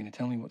 You're gonna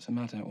tell me what's the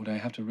matter, or do I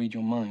have to read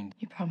your mind?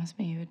 You promised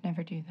me you would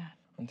never do that.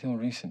 Until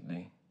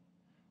recently,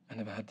 I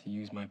never had to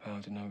use my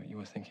power to know what you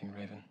were thinking,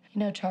 Raven. You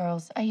know,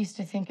 Charles, I used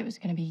to think it was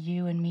going to be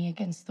you and me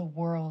against the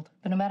world.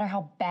 But no matter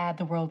how bad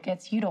the world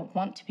gets, you don't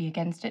want to be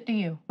against it, do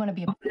you? You want to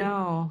be a...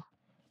 No.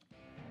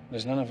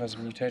 There's none of us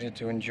mutated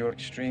to endure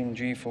extreme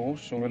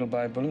G-force or riddled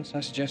by bullets.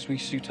 I suggest we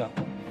suit up.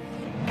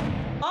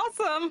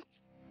 Awesome.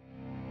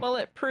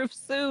 Bulletproof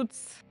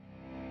suits.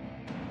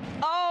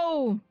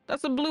 Oh,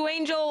 that's the Blue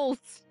Angels.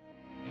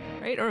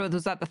 Right? Or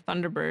was that the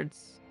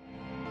Thunderbirds?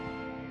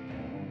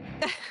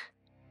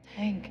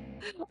 Hank.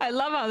 I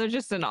love how they're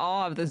just in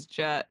awe of this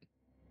jet.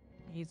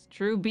 He's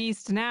true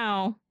beast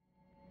now.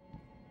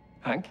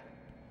 Hank?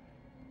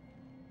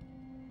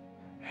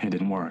 It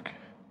didn't work.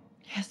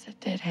 Yes, it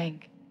did,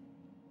 Hank.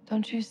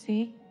 Don't you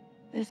see?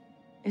 This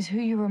is who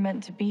you were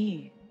meant to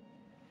be.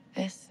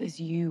 This is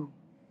you.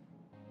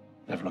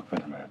 Never look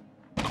better, man.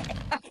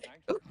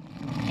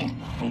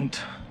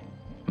 Don't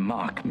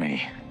mock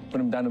me.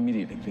 Put him down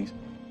immediately, please.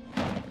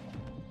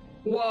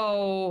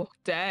 Whoa,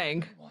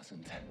 dang.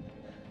 Wasn't.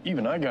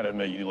 Even I gotta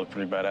admit, you look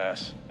pretty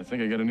badass. I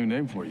think I got a new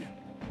name for you.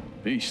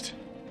 Beast.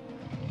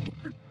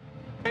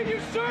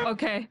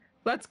 Okay,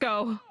 let's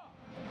go.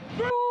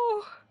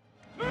 Woo!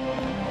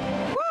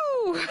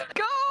 Woo!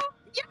 Go!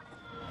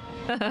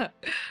 Yeah!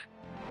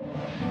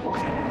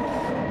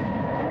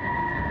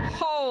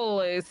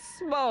 Holy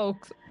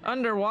smokes.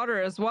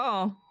 Underwater as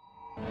well.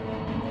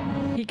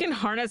 He can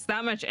harness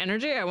that much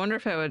energy? I wonder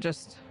if it would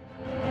just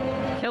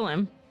kill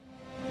him.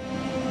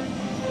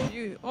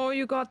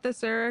 You got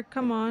this, Eric.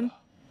 Come on.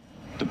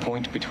 The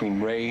point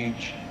between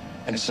rage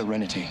and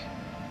serenity.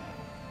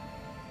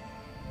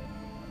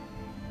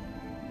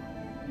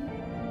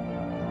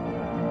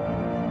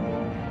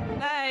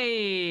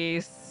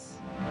 Nice.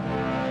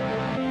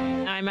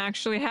 I'm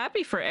actually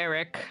happy for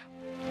Eric.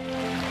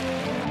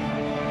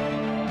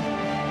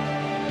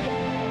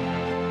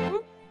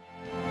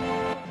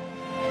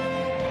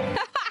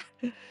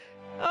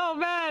 Oh,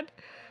 man.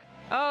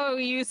 Oh,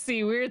 you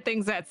see weird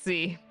things at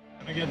sea.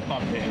 Gonna get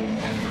bumpy.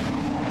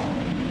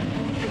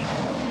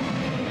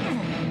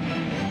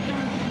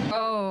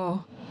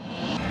 Oh.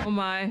 Oh,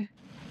 my.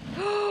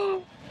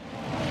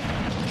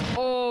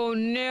 Oh,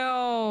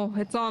 no.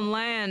 It's on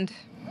land.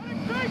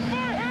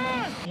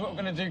 What we're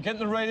gonna do, get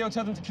the radio,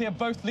 tell them to clear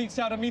both leaks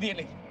out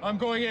immediately. I'm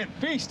going in.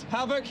 Beast,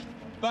 Havoc,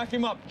 back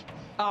him up.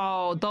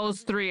 Oh,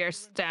 those three are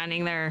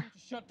standing there.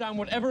 Shut down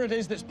whatever it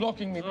is that's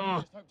blocking me.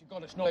 Just hope to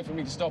God it's not for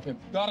me to stop him.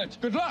 Got it.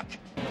 Good luck.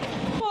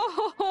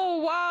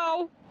 Oh,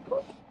 wow.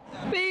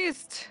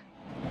 Beast.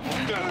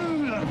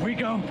 We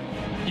go.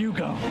 You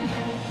go.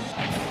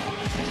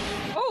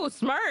 Oh,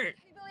 smart.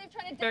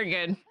 Very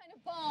good.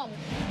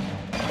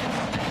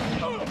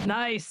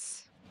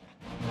 Nice.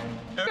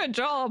 Good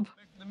job.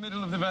 In the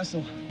middle of the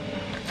vessel.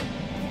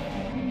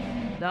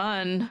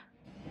 Done.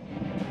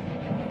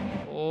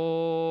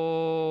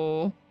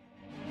 Oh.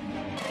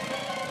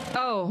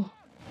 Oh.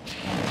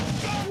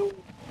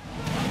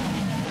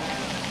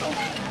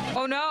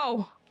 Oh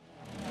no.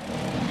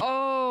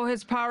 Oh,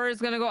 his power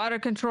is gonna go out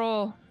of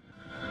control.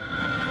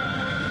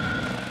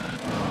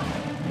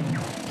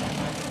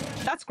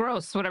 That's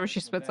gross, whatever she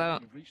spits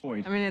out. I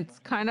mean, it's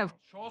kind of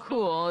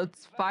cool.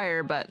 It's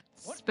fire, but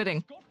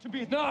spitting. To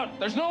be not.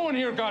 There's no one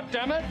here,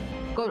 goddammit.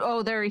 Go.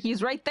 Oh, there.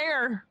 He's right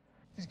there.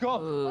 He's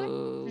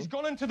gone. He's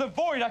gone into the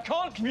void. I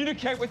can't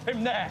communicate with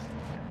him there.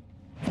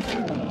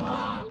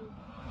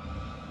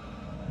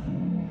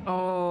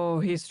 Oh,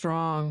 he's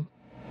strong.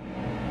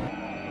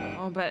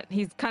 Oh, but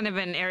he's kind of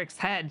in Eric's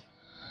head.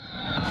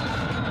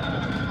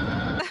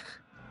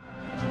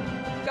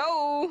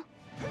 Go.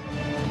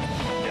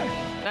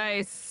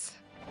 Nice.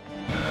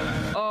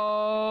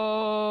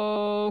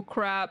 Oh,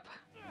 crap.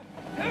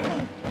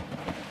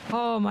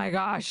 Oh my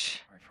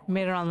gosh.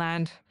 Made it on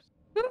land.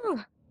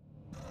 Woo.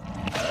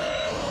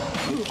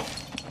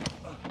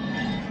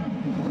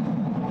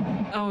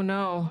 Oh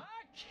no.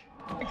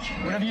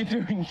 Whatever you're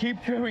doing,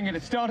 keep doing it.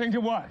 It's starting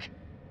to work.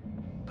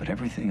 But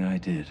everything I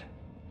did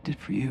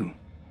for you.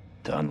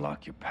 To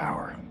unlock your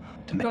power.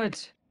 To make... Good.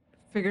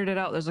 Figured it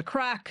out. There's a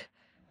crack.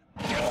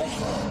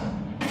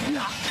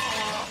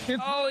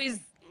 Oh,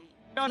 he's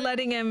not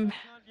letting him.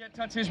 Can't yet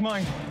touch his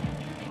mind.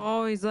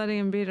 Oh, he's letting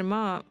him beat him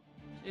up.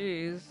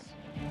 Jeez.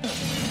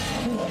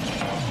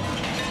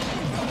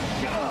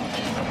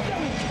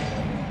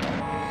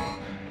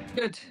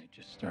 Good.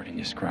 Just starting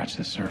to scratch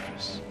the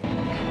surface.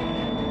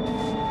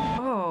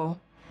 Oh.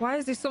 Why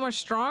is he so much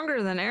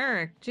stronger than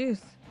Eric?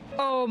 Jeez.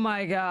 Oh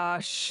my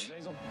gosh.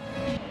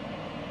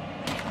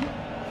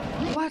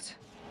 What?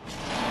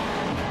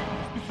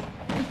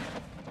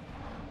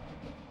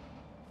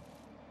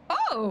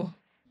 Oh,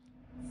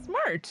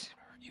 smart.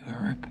 You,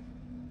 Eric?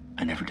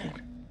 I never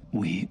did.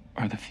 We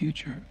are the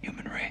future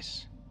human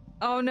race.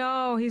 Oh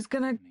no, he's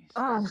gonna.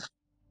 Oh.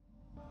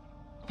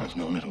 I've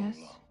known it all along.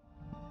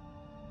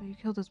 You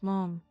killed his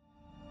mom.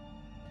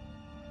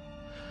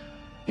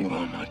 You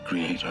are my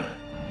creator.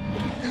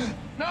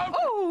 No!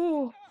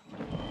 Oh!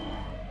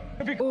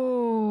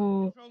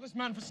 Oh! This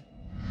man for...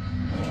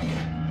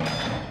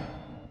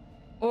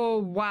 Oh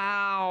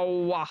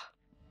wow!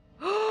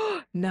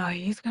 No,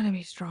 he's gonna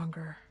be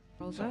stronger.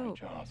 Rolls out.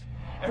 Charles.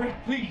 Eric,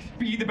 please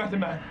be the better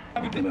man.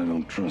 Then I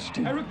don't trust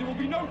you. Eric, there will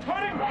be no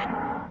turning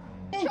back.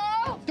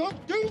 Charles!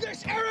 Don't do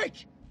this,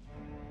 Eric!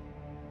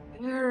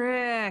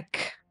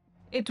 Eric!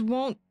 It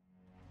won't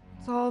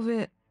solve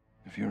it.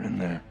 If you're in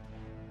there,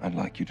 I'd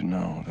like you to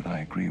know that I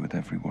agree with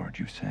every word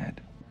you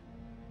said.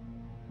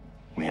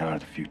 We are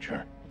the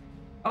future.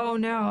 Oh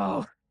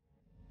no!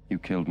 You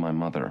killed my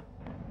mother.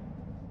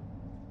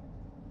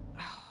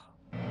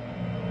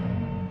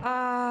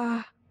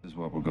 This is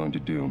what we're going to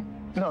do.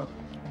 No.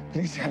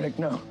 Please, Eric,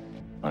 no.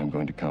 I'm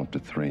going to count to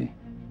 3,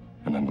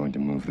 and I'm going to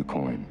move the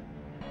coin.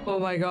 Oh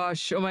my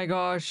gosh, oh my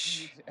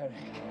gosh. Please, Eric.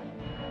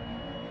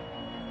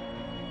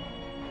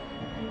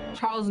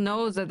 Charles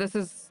knows that this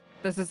is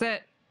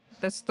it.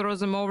 This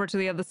throws him over to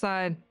the other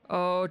side.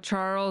 Oh,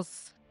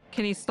 Charles.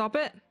 Can he stop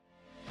it?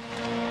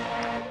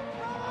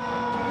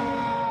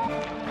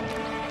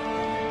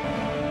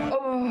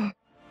 Oh.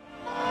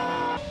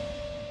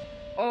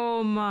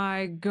 Oh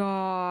my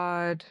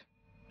God.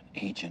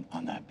 Agent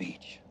on that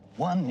beach.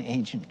 One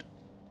agent.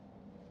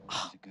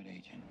 He's a good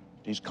agent.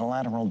 He's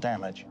collateral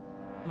damage.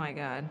 My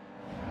God.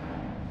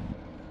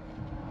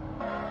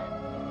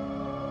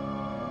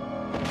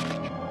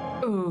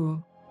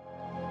 Ooh.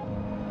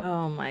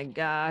 Oh my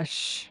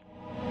gosh.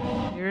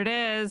 Here it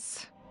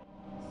is.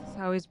 This is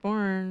how he's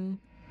born.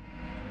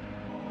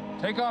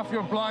 Take off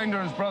your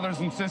blinders, brothers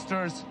and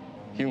sisters.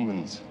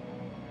 Humans,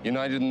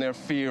 united in their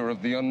fear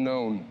of the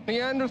unknown.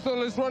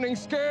 Neanderthal is running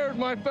scared,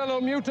 my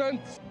fellow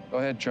mutants. Go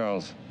ahead,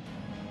 Charles.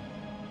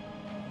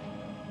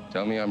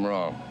 Tell me I'm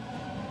wrong.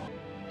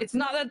 It's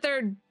not that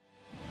they're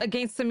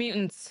against the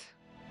mutants.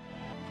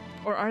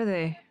 Or are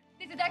they?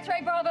 This is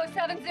X-Ray Bravo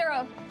 70.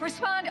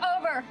 Respond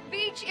over.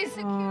 Beach is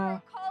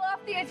secure. Call off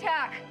the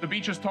attack. The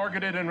beach is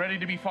targeted and ready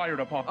to be fired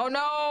upon. Oh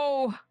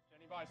no!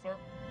 Standing by, sir.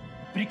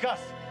 Приказ.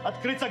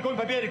 Открыть огонь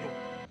по берегу.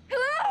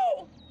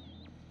 Hello!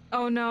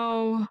 Oh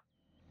no.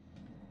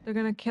 They're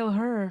gonna kill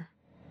her.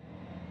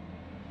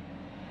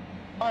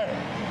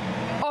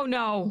 Fire. Oh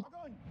no.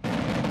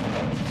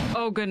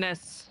 Oh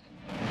goodness.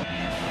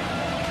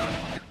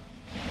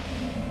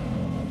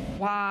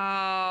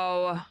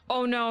 Wow.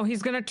 Oh no,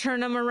 he's gonna turn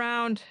them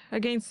around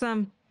against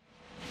them.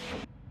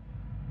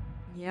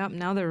 Yep,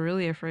 now they're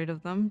really afraid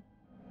of them.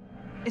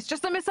 It's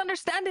just a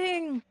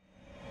misunderstanding.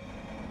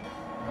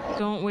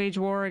 Don't wage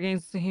war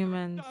against the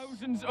humans.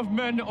 Thousands of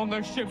men on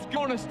their ships,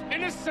 honest,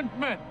 innocent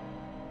men.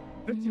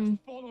 They're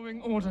just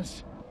following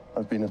orders.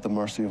 I've been at the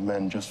mercy of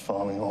men just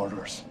following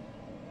orders.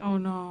 Oh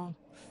no.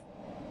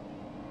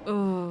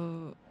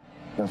 Oh.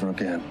 Never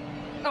again.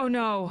 Oh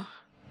no.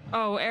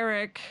 Oh,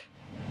 Eric.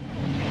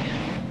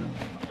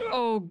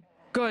 Oh,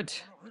 good.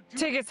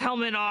 Take his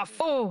helmet off.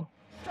 Oh.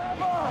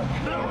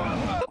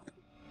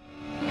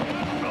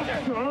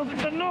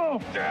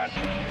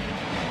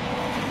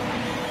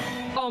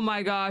 Oh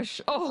my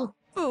gosh. Oh,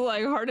 this is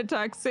like Heart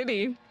Attack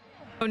City.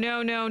 Oh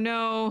no, no,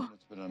 no.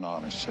 It's been an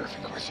honor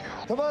serving with you.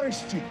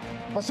 Товарищи,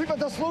 спасибо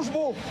за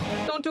службу.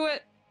 Don't do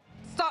it.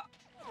 Stop.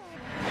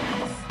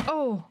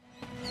 Oh.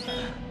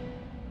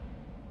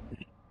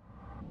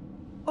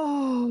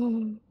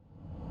 Oh.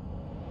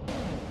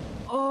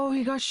 Oh,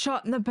 he got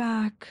shot in the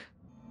back.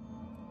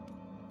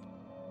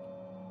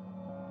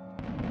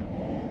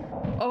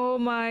 Oh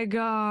my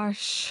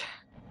gosh.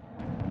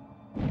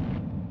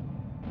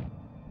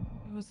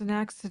 It was an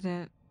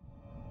accident.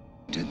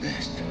 Did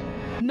this.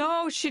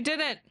 No, she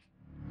didn't.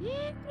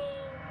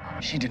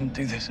 She didn't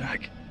do this,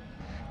 Eric.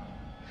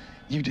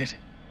 You did.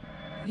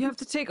 You have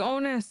to take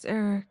onus,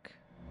 Eric.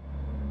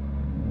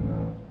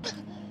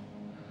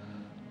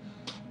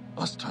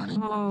 Us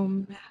turning. Oh,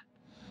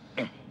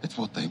 man. It's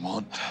what they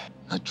want.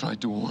 I tried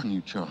to warn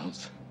you,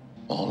 Charles.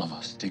 All of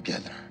us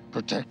together,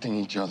 protecting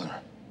each other.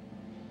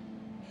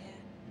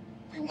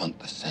 We want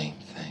the same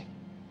thing.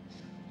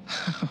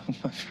 Oh,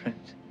 my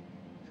friend.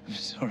 I'm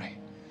sorry.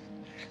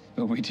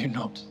 But we do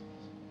not.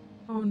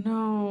 Oh,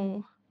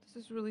 no.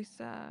 This is really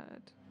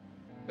sad.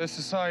 This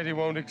society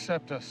won't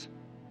accept us.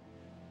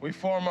 We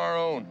form our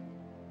own.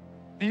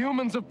 The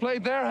humans have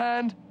played their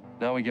hand.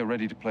 Now we get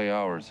ready to play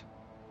ours.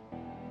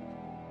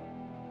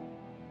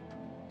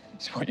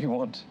 It's what you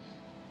want.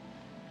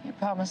 You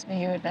promised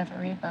me you would never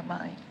read my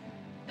mind.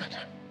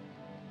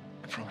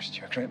 I promised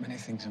you a great many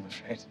things, I'm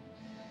afraid.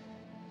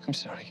 I'm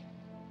sorry.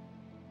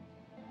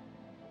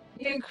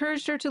 He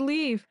encouraged her to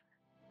leave.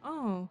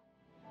 Oh.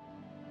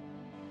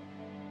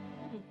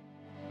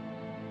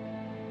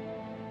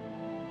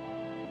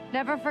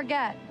 Never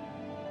forget.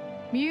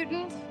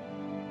 Mutant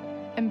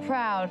and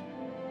proud.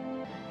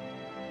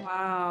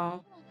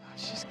 Wow.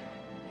 She's...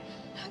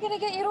 I'm gonna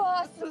get you to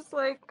us. This is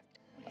like...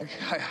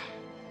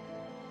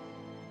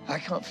 I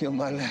can't feel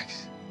my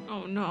legs.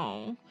 Oh,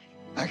 no.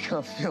 I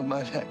can't feel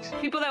my legs.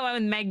 People that went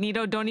with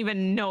Magneto don't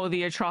even know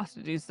the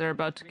atrocities they're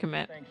about to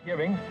commit.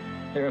 Thanksgiving,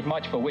 there is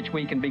much for which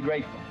we can be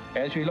grateful.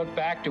 As we look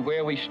back to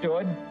where we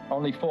stood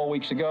only 4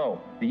 weeks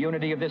ago, the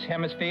unity of this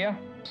hemisphere,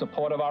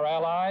 support of our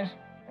allies,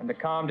 and the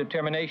calm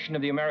determination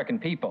of the American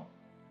people.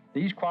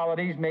 These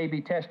qualities may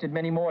be tested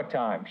many more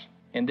times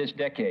in this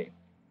decade.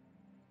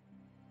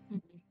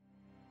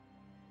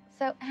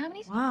 So how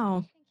many wow.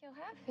 do you think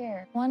you'll have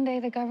here? One day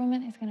the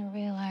government is going to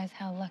realize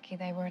how lucky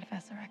they were to have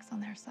Professor X on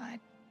their side.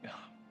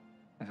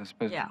 I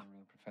suppose yeah. I'm a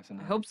real professor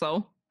now. I hope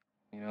so.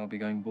 You know, I'll be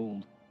going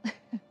bald.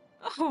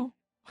 Oh.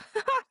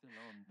 Still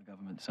on the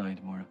government side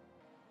tomorrow.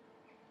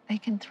 They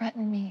can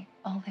threaten me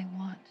all they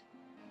want.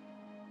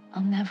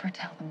 I'll never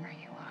tell them where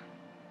you are.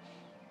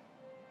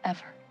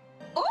 Ever.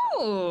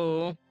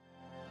 Oh.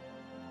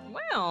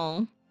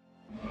 Well.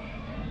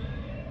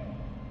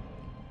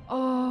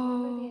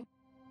 Oh.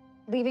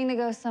 Leaving to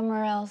go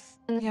somewhere else.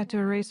 You had to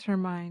erase her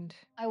mind.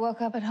 I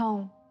woke up at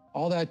home.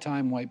 All that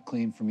time wiped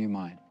clean from your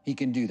mind. He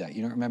can do that.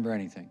 You don't remember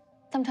anything.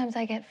 Sometimes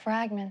I get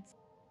fragments.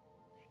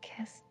 A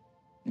kiss.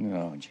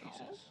 Oh,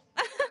 Jesus.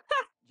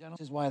 Gentlemen,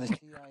 this is why the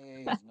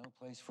CIA is no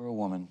place for a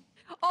woman.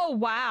 Oh,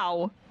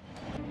 wow.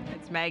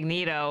 It's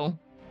Magneto.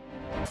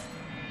 It's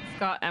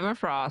got Emma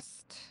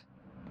Frost.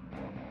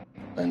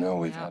 I know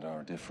we've had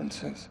our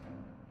differences.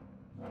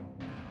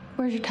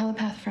 Where's your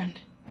telepath friend?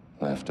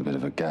 Left a bit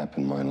of a gap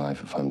in my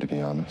life, if I'm to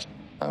be honest.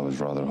 I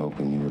was rather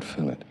hoping you would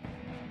fill it.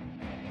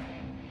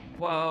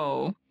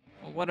 Whoa.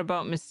 Well, what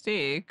about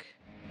Mystique?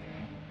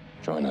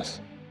 Join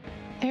us.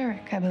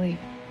 Eric, I believe.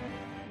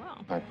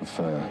 Wow. I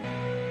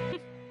prefer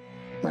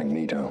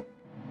Magneto.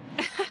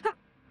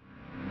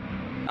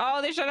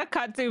 Oh, they should have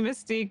cut to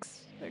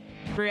Mystique's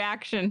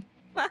reaction.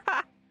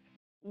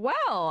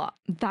 Well,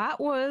 that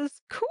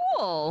was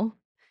cool.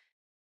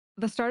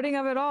 The starting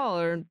of it all,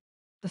 or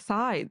the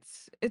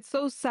sides. It's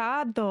so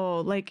sad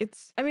though. Like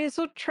it's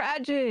so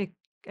tragic.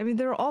 I mean,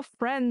 they're all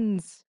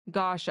friends.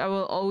 Gosh, I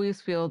will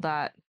always feel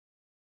that,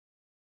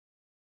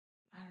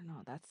 I don't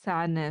know, that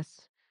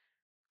sadness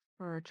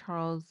for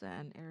Charles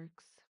and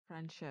Eric's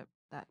friendship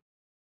that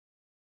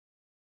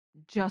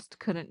just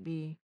couldn't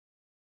be.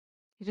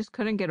 He just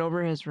couldn't get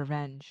over his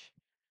revenge.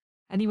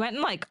 And he went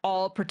in like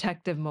all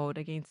protective mode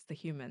against the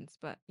humans.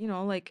 But, you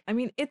know, like, I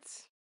mean,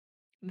 it's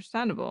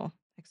understandable.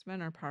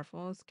 X-Men are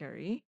powerful,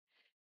 scary.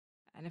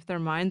 And if their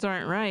minds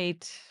aren't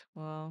right,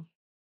 well,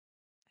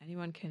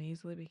 anyone can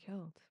easily be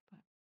killed. But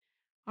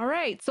all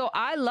right. So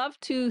I love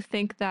to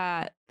think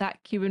that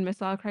that Cuban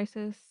Missile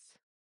Crisis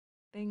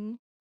thing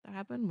that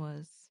happened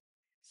was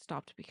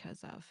stopped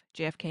because of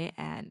JFK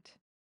and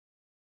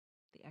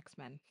the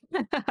X-Men.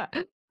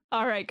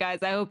 All right,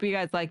 guys. I hope you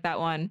guys like that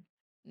one.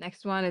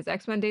 Next one is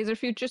X-Men Days of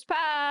Futures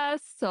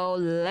Past. So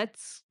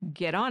let's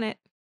get on it.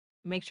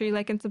 Make sure you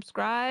like and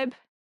subscribe.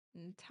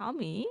 And tell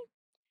me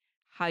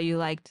how you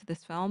liked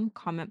this film.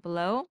 Comment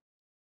below.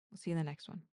 We'll see you in the next one.